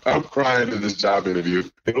crying in this job interview.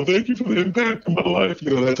 Thank you for the impact of my life,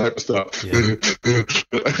 that type of stuff. Yeah.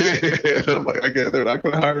 And I'm like, they're not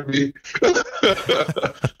going to hire me.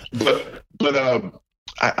 but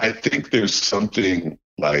I think there's something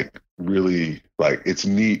like really, like, it's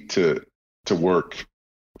neat to work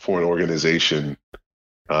for an organization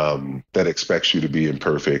that expects you to be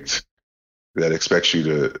imperfect, that expects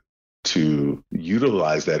you to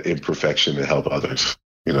utilize that imperfection to help others,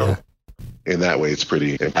 In that way, it's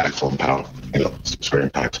pretty impactful and powerful. It's very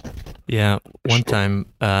impactful. Yeah. One time,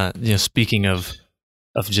 speaking of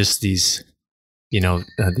just these,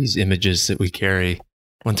 these images that we carry,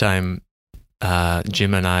 one time,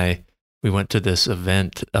 Jim and I, we went to this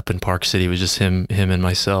event up in Park City. It was just him and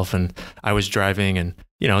myself, and I was driving, and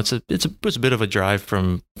it was a bit of a drive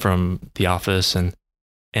from the office, and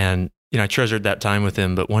I treasured that time with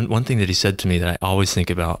him. But one thing that he said to me that I always think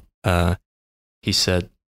about, he said,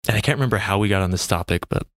 and I can't remember how we got on this topic,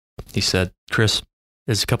 but he said, Chris,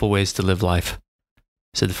 there's a couple ways to live life.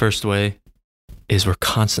 He said, the first way is we're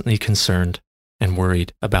constantly concerned and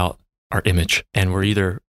worried about our image. And we're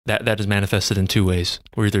either, that is manifested in two ways.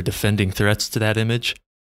 We're either defending threats to that image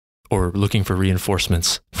or looking for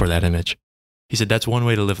reinforcements for that image. He said, that's one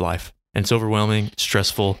way to live life. And it's overwhelming, it's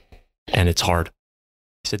stressful, and it's hard.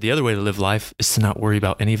 He said, the other way to live life is to not worry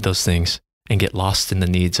about any of those things and get lost in the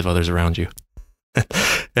needs of others around you.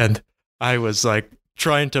 And I was like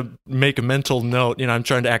trying to make a mental note, I'm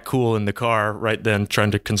trying to act cool in the car right then,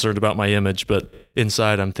 trying to concerned about my image, but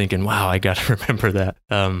inside I'm thinking, wow, I got to remember that.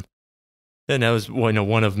 And that was one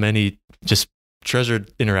of many just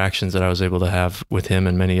treasured interactions that I was able to have with him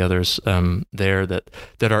and many others there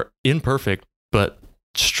that are imperfect, but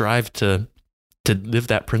strive to live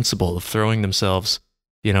that principle of throwing themselves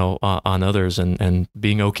on others and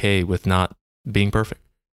being okay with not being perfect.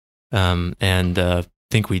 And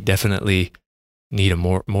think we definitely need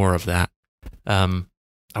more of that. I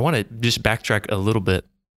want to just backtrack a little bit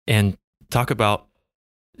and talk about,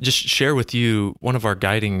 just share with you one of our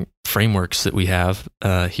guiding frameworks that we have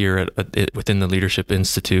here within the Leadership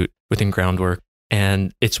Institute, within Groundwork.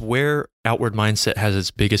 And it's where outward mindset has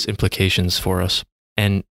its biggest implications for us.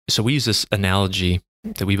 And so we use this analogy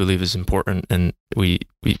that we believe is important, and we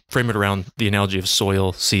frame it around the analogy of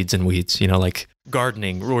soil, seeds, and weeds, like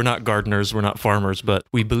gardening. We're not gardeners, we're not farmers, but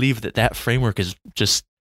we believe that framework is just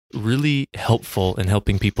really helpful in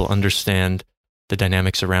helping people understand the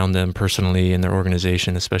dynamics around them personally in their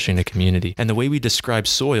organization, especially in a community. And the way we describe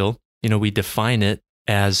soil, we define it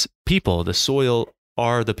as people. The soil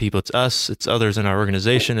are the people. It's us, it's others in our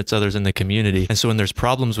organization, it's others in the community. And so when there's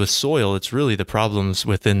problems with soil, it's really the problems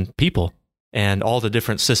within people and all the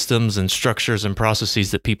different systems and structures and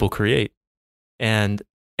processes that people create. And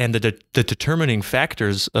the determining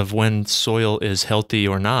factors of when soil is healthy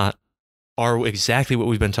or not are exactly what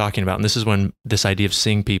we've been talking about. And this is when this idea of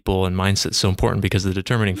seeing people and mindset is so important, because the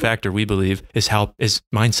determining factor, we believe, is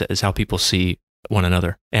mindset, is how people see one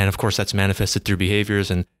another. And of course, that's manifested through behaviors,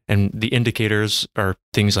 and the indicators are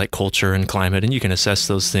things like culture and climate, and you can assess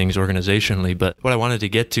those things organizationally. But what I wanted to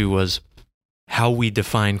get to was how we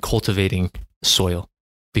define cultivating soil,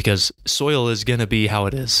 because soil is going to be how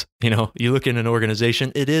it is. You look in an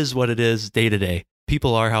organization, it is what it is day to day.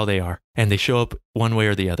 People are how they are, and they show up one way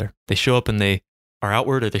or the other. They show up and they are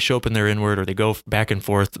outward, or they show up and they're inward, or they go back and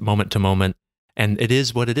forth moment to moment. And it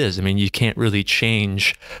is what it is. I mean, you can't really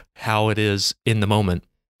change how it is in the moment.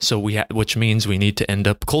 So which means we need to end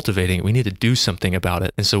up cultivating it. We need to do something about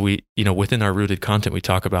it. And so we, within our rooted content, we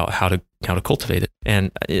talk about how to cultivate it.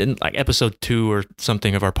 And in like episode 2 or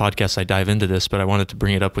something of our podcast, I dive into this, but I wanted to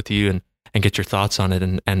bring it up with you and get your thoughts on it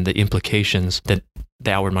and the implications that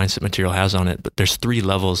the outward mindset material has on it. But there's 3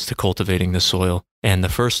 levels to cultivating the soil. And the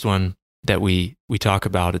first one that we talk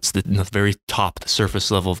about, it's the very top, the surface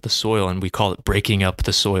level of the soil, and we call it breaking up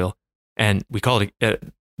the soil. And we call it,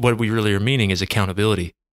 what we really are meaning is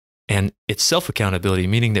accountability. And it's self-accountability,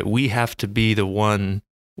 meaning that we have to be the one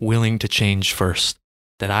willing to change first,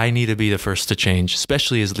 that I need to be the first to change,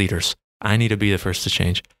 especially as leaders. I need to be the first to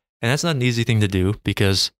change. And that's not an easy thing to do,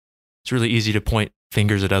 because it's really easy to point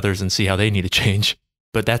fingers at others and see how they need to change.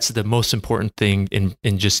 But that's the most important thing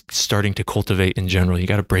in just starting to cultivate in general. You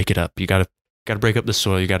got to break it up. You got to break up the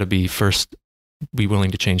soil. You got to be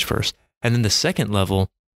willing to change first. And then the second level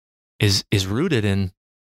is rooted in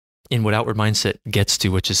what outward mindset gets to,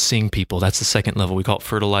 which is seeing people. That's the second level. We call it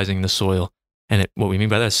fertilizing the soil. And what we mean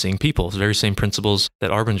by that is seeing people. It's the very same principles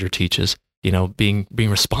that Arbinger teaches, being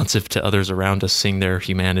responsive to others around us, seeing their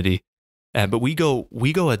humanity. But we go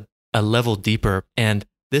a level deeper. And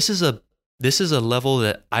this is a level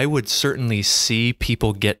that I would certainly see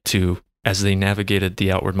people get to as they navigated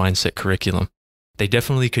the outward mindset curriculum. They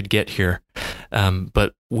definitely could get here.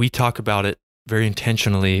 But we talk about it very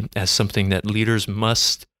intentionally as something that leaders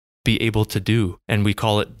must be able to do. And we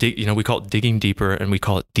call it, digging deeper, and we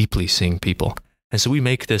call it deeply seeing people. And so we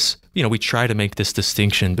make this, we try to make this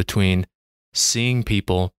distinction between seeing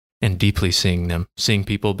people and deeply seeing them. Seeing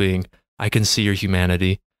people being, I can see your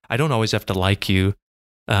humanity. I don't always have to like you.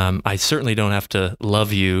 I certainly don't have to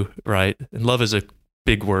love you, right? And love is a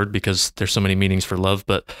big word because there's so many meanings for love,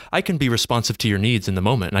 but I can be responsive to your needs in the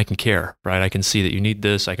moment, and I can care, right? I can see that you need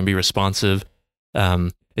this. I can be responsive,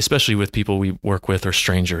 especially with people we work with or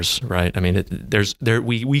strangers, right? I mean,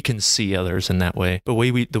 we can see others in that way. But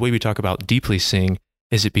the way we talk about deeply seeing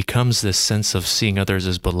is it becomes this sense of seeing others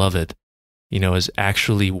as beloved, as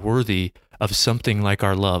actually worthy of something like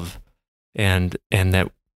our love, and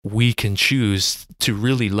that we can choose to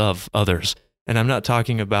really love others. And I'm not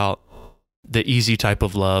talking about the easy type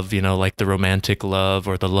of love, like the romantic love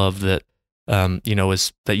or the love that,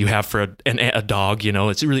 is that you have for a dog.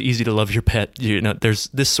 It's really easy to love your pet. There's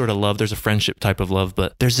this sort of love. There's a friendship type of love,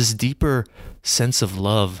 but there's this deeper sense of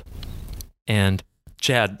love. And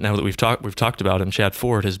Chad, now that we've talked about him, Chad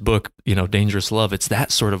Ford, his book, Dangerous Love, it's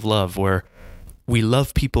that sort of love where we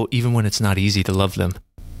love people even when it's not easy to love them.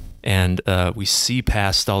 And we see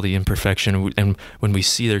past all the imperfection, and when we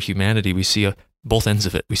see their humanity, we see both ends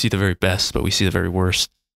of it. We see the very best, but we see the very worst,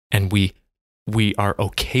 and we are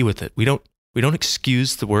okay with it. We don't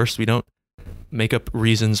excuse the worst. We don't make up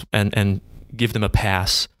reasons and give them a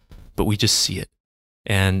pass, but we just see it.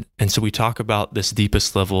 And so we talk about this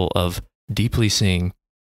deepest level of deeply seeing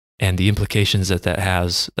and the implications that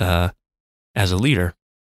has as a leader.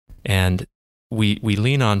 And we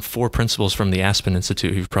lean on 4 principles from the Aspen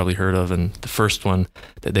Institute, you've probably heard of, and the first one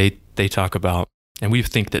that they talk about, and we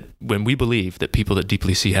think that when we believe that people that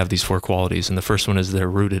deeply see have these 4 qualities, and the first one is they're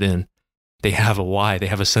rooted in, they have a why, they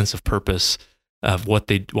have a sense of purpose of why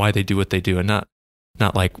they do what they do, and not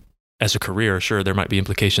like as a career. Sure, there might be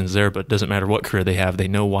implications there, but it doesn't matter what career they have. They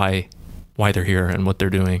know why they're here and what they're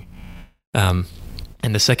doing. And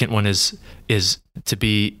the second one is to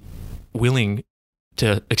be willing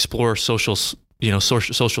to explore social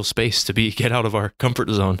space, get out of our comfort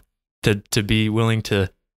zone, to be willing to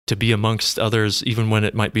be amongst others, even when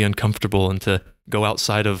it might be uncomfortable, and to go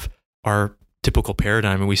outside of our typical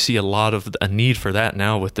paradigm. And we see a need for that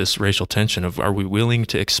now with this racial tension of, are we willing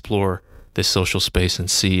to explore this social space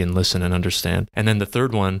and see and listen and understand? And then the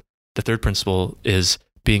third principle is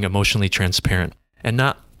being emotionally transparent, and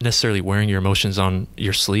not necessarily wearing your emotions on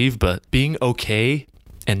your sleeve, but being okay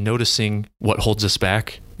and noticing what holds us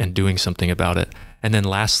back and doing something about it. And then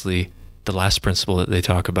lastly, the last principle that they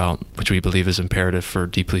talk about, which we believe is imperative for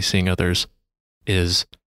deeply seeing others, is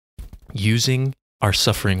using our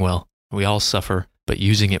suffering well. We all suffer, but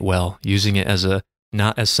using it well, using it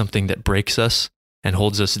not as something that breaks us and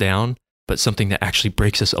holds us down, but something that actually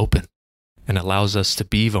breaks us open and allows us to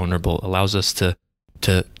be vulnerable, allows us to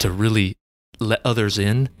really let others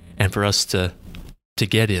in, and for us to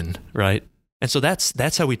get in, right? And so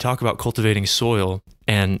that's how we talk about cultivating soil,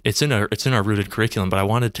 and it's in our rooted curriculum. But I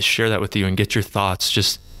wanted to share that with you and get your thoughts,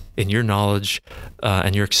 just in your knowledge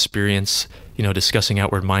and your experience, discussing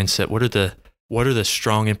outward mindset. What are the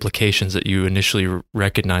strong implications that you initially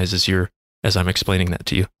recognize as I'm explaining that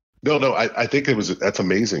to you? No, I think that's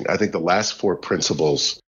amazing. I think the last four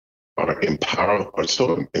principles are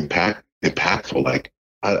so impactful. Like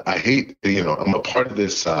I hate, I'm a part of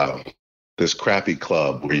this crappy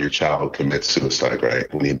club where your child commits suicide,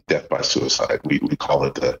 right? We need death by suicide. We call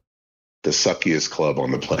it the suckiest club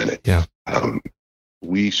on the planet. Yeah.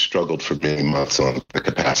 We struggled for many months on the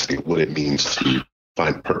capacity of what it means to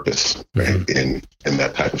find purpose, right, in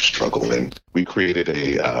that type of struggle. And we created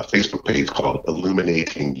a Facebook page called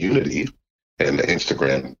Illuminating Unity, and an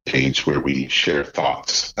Instagram page where we share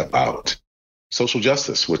thoughts about social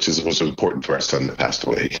justice, which was important for our son that passed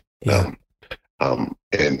away. Yeah. And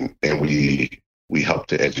we help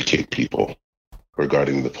to educate people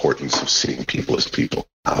regarding the importance of seeing people as people.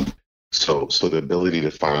 So the ability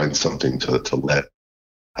to find something to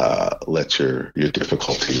let your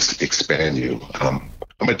difficulties expand you. I'm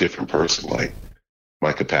a different person. Like,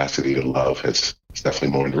 my capacity to love is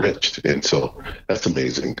definitely more enriched, and so that's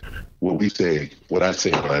amazing. What I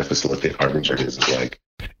say when I facilitate Arbinger is like,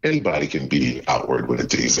 anybody can be outward when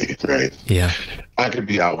it's easy, right? Yeah. I can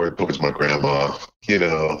be outward towards my grandma.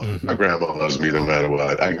 My grandma loves me no matter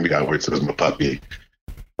what. I can be outward towards my puppy.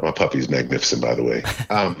 My puppy's magnificent, by the way.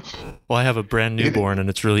 Well, I have a brand newborn, and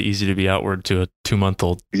it's really easy to be outward to a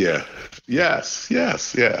 2-month-old. Yeah. Yes.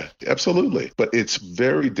 Yeah. Absolutely. But it's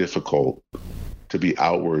very difficult to be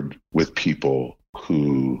outward with people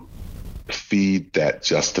who feed that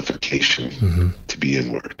justification to be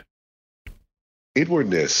inward.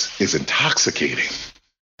 Inwardness is intoxicating.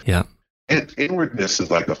 Yeah. And inwardness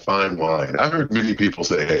is like a fine wine. I've heard many people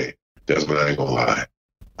say, "Hey, Desmond, I ain't gonna lie,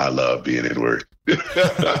 I love being inward."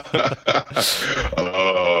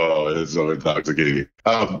 Oh, it's so intoxicating.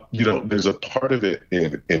 There's a part of it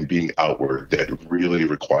in being outward that really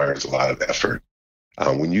requires a lot of effort.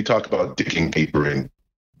 When you talk about digging deeper in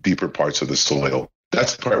deeper parts of the soil,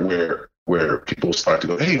 that's the part where people start to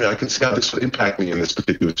go, "Hey, man, I can see how this would impact me in this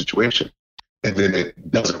particular situation." And then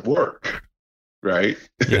it doesn't work, right?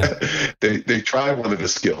 Yeah. They try one of the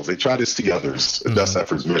skills. They try to see others, best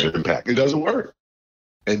efforts, measure impact. It doesn't work.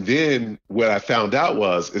 And then what I found out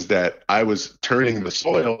is that I was turning the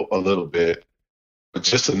soil a little bit, but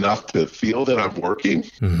just enough to feel that I'm working.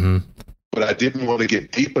 But I didn't want to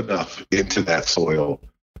get deep enough into that soil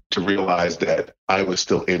to realize that I was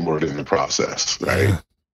still inward in the process, right?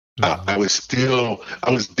 I was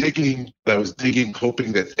digging,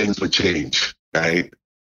 hoping that things would change, right?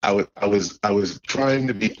 I was trying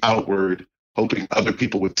to be outward, hoping other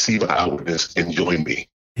people would see my outwardness and join me.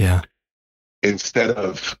 Yeah. Instead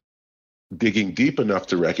of digging deep enough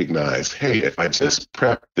to recognize, hey, if I just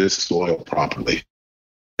prep this soil properly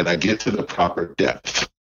and I get to the proper depth,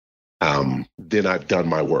 then I've done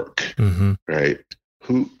my work, right?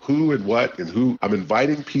 Who and what and who. I'm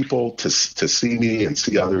inviting people to see me and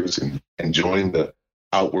see others and join the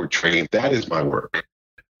outward train. That is my work.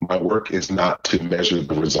 My work is not to measure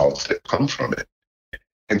the results that come from it.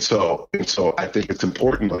 And so I think it's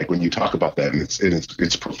important, like when you talk about that, and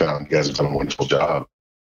it's profound. You guys have done a wonderful job.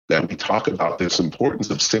 That we talk about this importance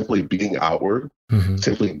of simply being outward,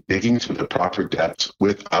 simply digging to the proper depths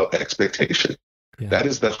without expectation. Yeah. That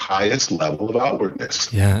is the highest level of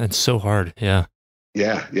outwardness. Yeah, it's so hard. Yeah.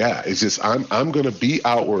 Yeah. It's just I'm going to be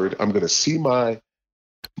outward. I'm going to see my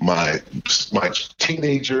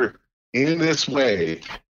teenager in this way,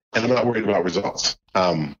 and I'm not worried about results.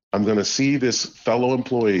 I'm going to see this fellow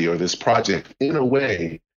employee or this project in a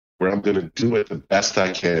way where I'm going to do it the best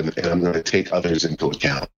I can, and I'm going to take others into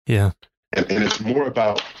account. Yeah. And it's more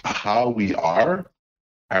about how we are,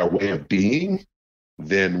 our way of being,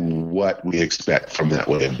 than what we expect from that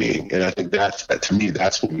way of being. And I think to me,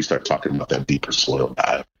 that's when we start talking about that deeper soil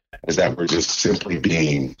dive, is that we're just simply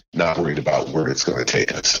being not worried about where it's going to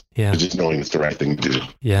take us. Yeah. We're just knowing it's the right thing to do.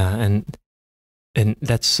 Yeah. And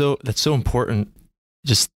that's so important.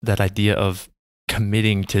 Just that idea of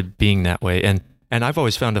committing to being that way. And I've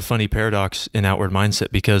always found a funny paradox in outward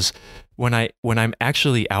mindset, because when I'm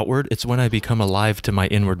actually outward, it's when I become alive to my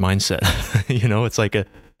inward mindset. It's like an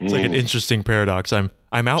interesting paradox. I'm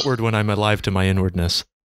outward when I'm alive to my inwardness.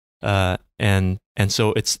 And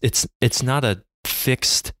so it's not a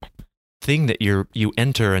fixed thing that you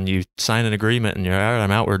enter and you sign an agreement and you're, all right,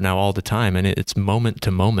 I'm outward now all the time. And it's moment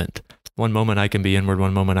to moment. One moment I can be inward,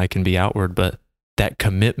 one moment I can be outward. But that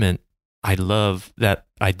commitment, I love that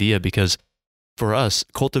idea, because for us,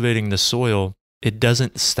 cultivating the soil, it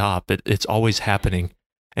doesn't stop. It's always happening.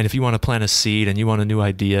 And if you want to plant a seed and you want a new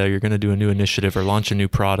idea, you're going to do a new initiative or launch a new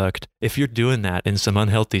product. If you're doing that in some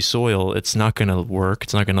unhealthy soil, it's not going to work.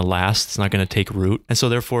 It's not going to last. It's not going to take root. And so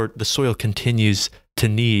therefore, the soil continues to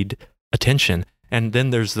need attention. And then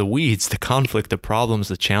there's the weeds, the conflict, the problems,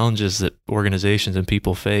 the challenges that organizations and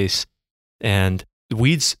people face. And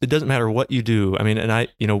weeds, it doesn't matter what you do. I mean, and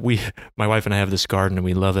my wife and I have this garden and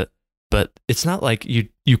we love it, but it's not like you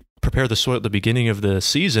prepare the soil at the beginning of the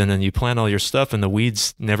season and you plant all your stuff and the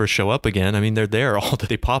weeds never show up again. I mean, they're there all that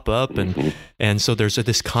they pop up. And so there's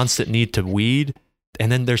this constant need to weed.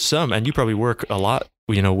 And then there's some, and you probably work a lot,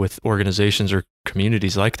 with organizations or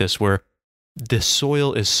communities like this, where the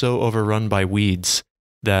soil is so overrun by weeds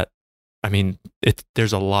that, I mean,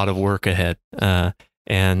 there's a lot of work ahead.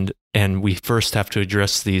 And we first have to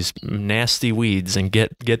address these nasty weeds and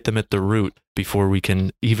get them at the root before we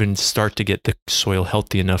can even start to get the soil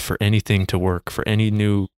healthy enough for anything to work, for any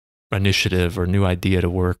new initiative or new idea to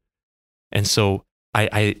work. And so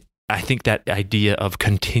I think that idea of a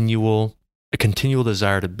continual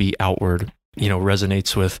desire to be outward,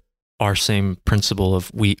 resonates with our same principle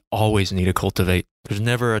of we always need to cultivate. There's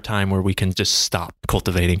never a time where we can just stop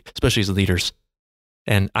cultivating, especially as leaders.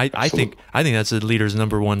 And I think that's a leader's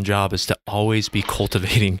number one job, is to always be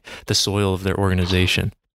cultivating the soil of their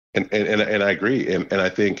organization. And I agree. And I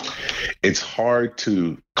think it's hard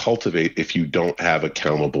to cultivate if you don't have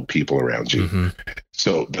accountable people around you. Mm-hmm.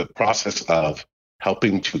 So the process of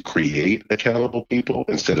helping to create accountable people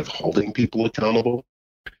instead of holding people accountable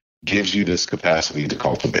gives you this capacity to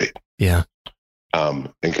cultivate. Yeah.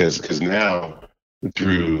 And because now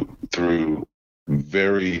through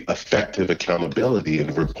very effective accountability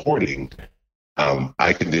and reporting,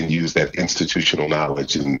 I can then use that institutional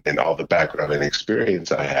knowledge and all the background and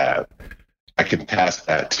experience I have. I can pass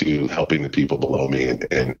that to helping the people below me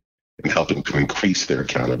and helping to increase their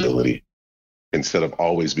accountability, instead of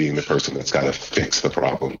always being the person that's got to fix the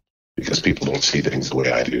problem because people don't see things the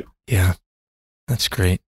way I do. Yeah, that's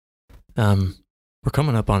great. We're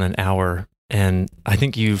coming up on an hour, and I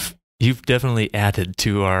think you've definitely added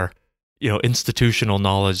to our institutional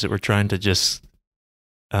knowledge that we're trying to just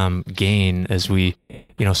gain as we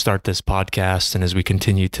start this podcast, and as we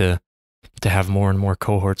continue to have more and more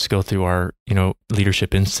cohorts go through our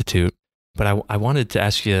Leadership Institute. But I wanted to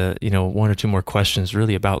ask you one or two more questions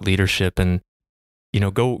really about leadership, and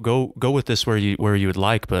go with this where you would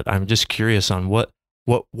like. But I'm just curious on what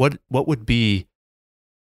would be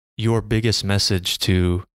your biggest message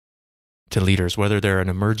to leaders, whether they're an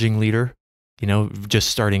emerging leader, just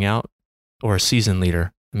starting out, or a seasoned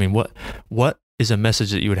leader. I mean, what is a message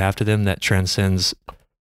that you would have to them that transcends,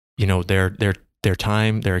 their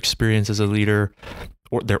time, their experience as a leader,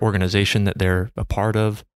 or their organization that they're a part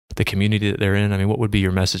of, the community that they're in? I mean, what would be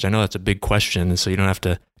your message? I know that's a big question, and so you don't have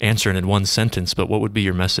to answer it in one sentence, but what would be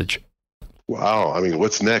your message? Wow. I mean,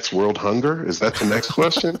 what's next? World hunger? Is that the next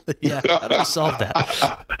question? Yeah. How do we solve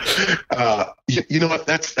that? You know what?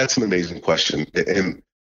 That's an amazing question. And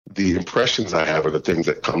the impressions I have, or the things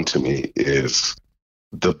that come to me, is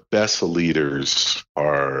the best leaders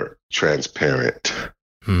are transparent.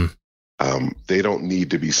 They don't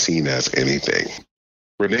need to be seen as anything.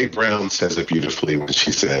 Brene Brown says it beautifully when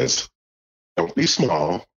she says, don't be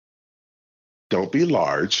small, don't be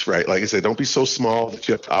large, right? Like I said, don't be so small that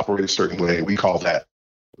you have to operate a certain way. We call that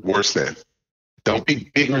worse than. Don't be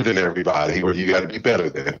bigger than everybody, or you got to be better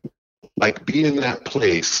than. Like, be in that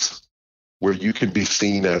place where you can be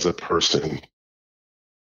seen as a person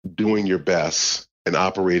doing your best and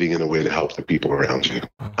operating in a way to help the people around you.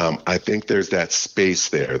 I think there's that space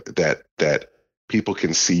there that people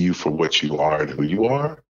can see you for what you are and who you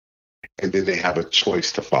are, and then they have a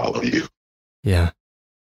choice to follow you. Yeah.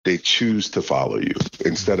 they choose to follow you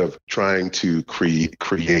instead of trying to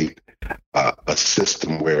create a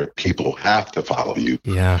system where people have to follow you.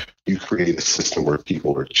 Yeah. You create a system where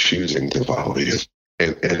people are choosing to follow you.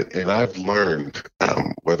 And I've learned,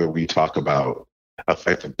 whether we talk about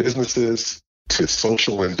effective businesses to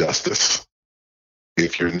social injustice,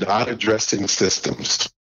 if you're not addressing systems,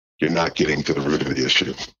 you're not getting to the root of the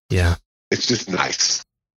issue. Yeah. It's just nice.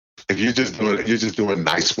 If you're just doing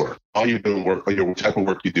nice work. All you're doing work, or your type of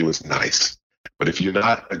work you do is nice. But if you're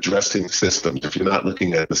not addressing systems, if you're not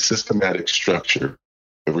looking at the systematic structure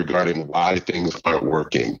regarding why things aren't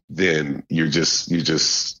working, then you're just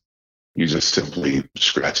simply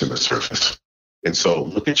scratching the surface. And so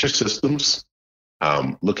look at your systems,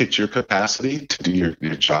 look at your capacity to do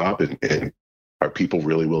your job, and are people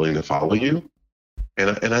really willing to follow you?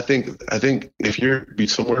 And I think if you're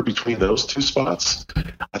somewhere between those two spots,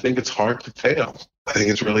 I think it's hard to fail. I think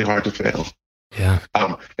it's really hard to fail. Yeah.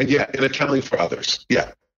 And accounting for others.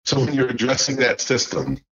 Yeah. So when you're addressing that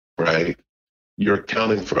system, right, you're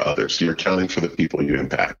accounting for others. You're accounting for the people you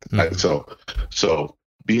impact. Mm-hmm. Right? So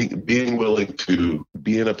being willing to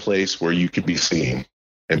be in a place where you can be seen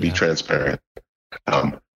and be transparent.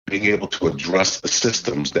 Being able to address the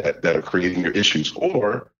systems that are creating your issues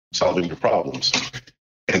or solving your problems.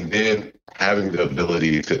 And then having the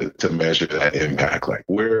ability to measure that impact, like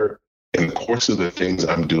where in the course of the things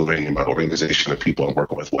I'm doing in my organization, the people I'm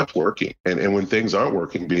working with, what's working. And when things aren't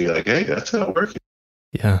working, being like, hey, that's not working.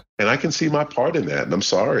 Yeah. And I can see my part in that. And I'm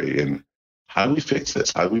sorry. And how do we fix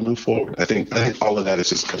this? How do we move forward? I think all of that is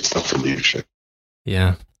just good stuff for leadership.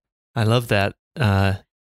 Yeah. I love that. It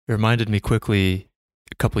reminded me quickly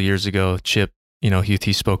a couple of years ago, Chip,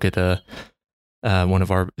 he spoke at one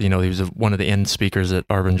of our, he was one of the end speakers at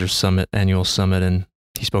Arbinger's annual summit, and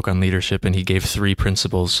he spoke on leadership, and he gave 3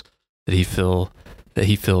 principles that he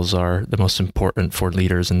feels are the most important for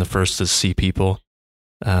leaders. And the first is see people,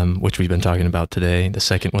 which we've been talking about today. The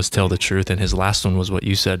second was tell the truth, and his last one was what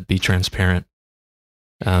you said, be transparent.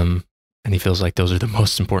 And he feels like those are the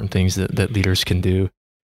most important things that leaders can do.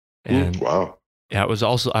 And wow. Yeah, I was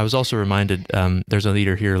also reminded, there's a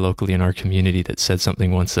leader here locally in our community that said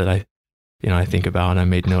something once that I think about and I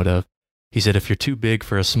made note of. He said, if you're too big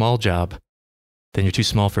for a small job, then you're too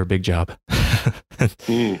small for a big job. I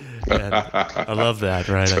love that,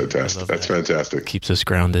 right? That's fantastic. That's fantastic. Keeps us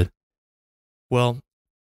grounded. Well,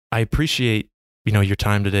 I appreciate, your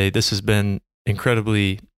time today. This has been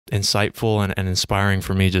incredibly insightful and inspiring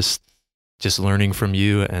for me, just learning from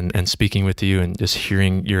you and speaking with you and just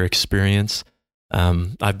hearing your experience.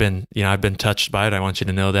 I've been touched by it. I want you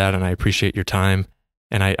to know that, and I appreciate your time.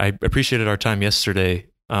 And I appreciated our time yesterday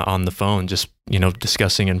on the phone, just,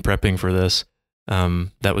 discussing and prepping for this.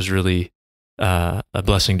 That was really a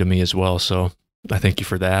blessing to me as well. So I thank you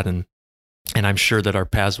for that. And I'm sure that our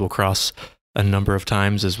paths will cross a number of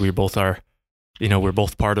times, as we both are, we're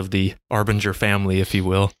both part of the Arbinger family, if you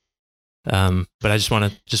will. But I just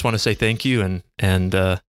want to say thank you. And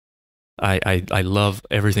I love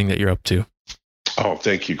everything that you're up to. Oh,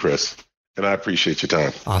 thank you, Chris. And I appreciate your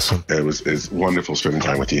time. Awesome. It's wonderful spending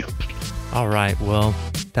time with you. All right. Well,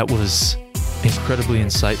 that was incredibly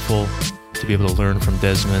insightful to be able to learn from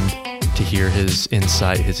Desmond, to hear his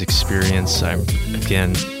insight, his experience. I'm,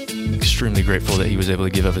 again, extremely grateful that he was able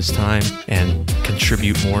to give up his time and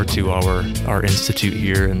contribute more to our institute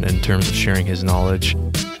here in terms of sharing his knowledge.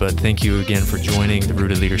 But thank you again for joining the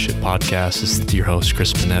Rooted Leadership Podcast. This is your host,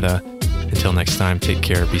 Chris Panetta. Until next time, take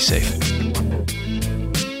care, be safe.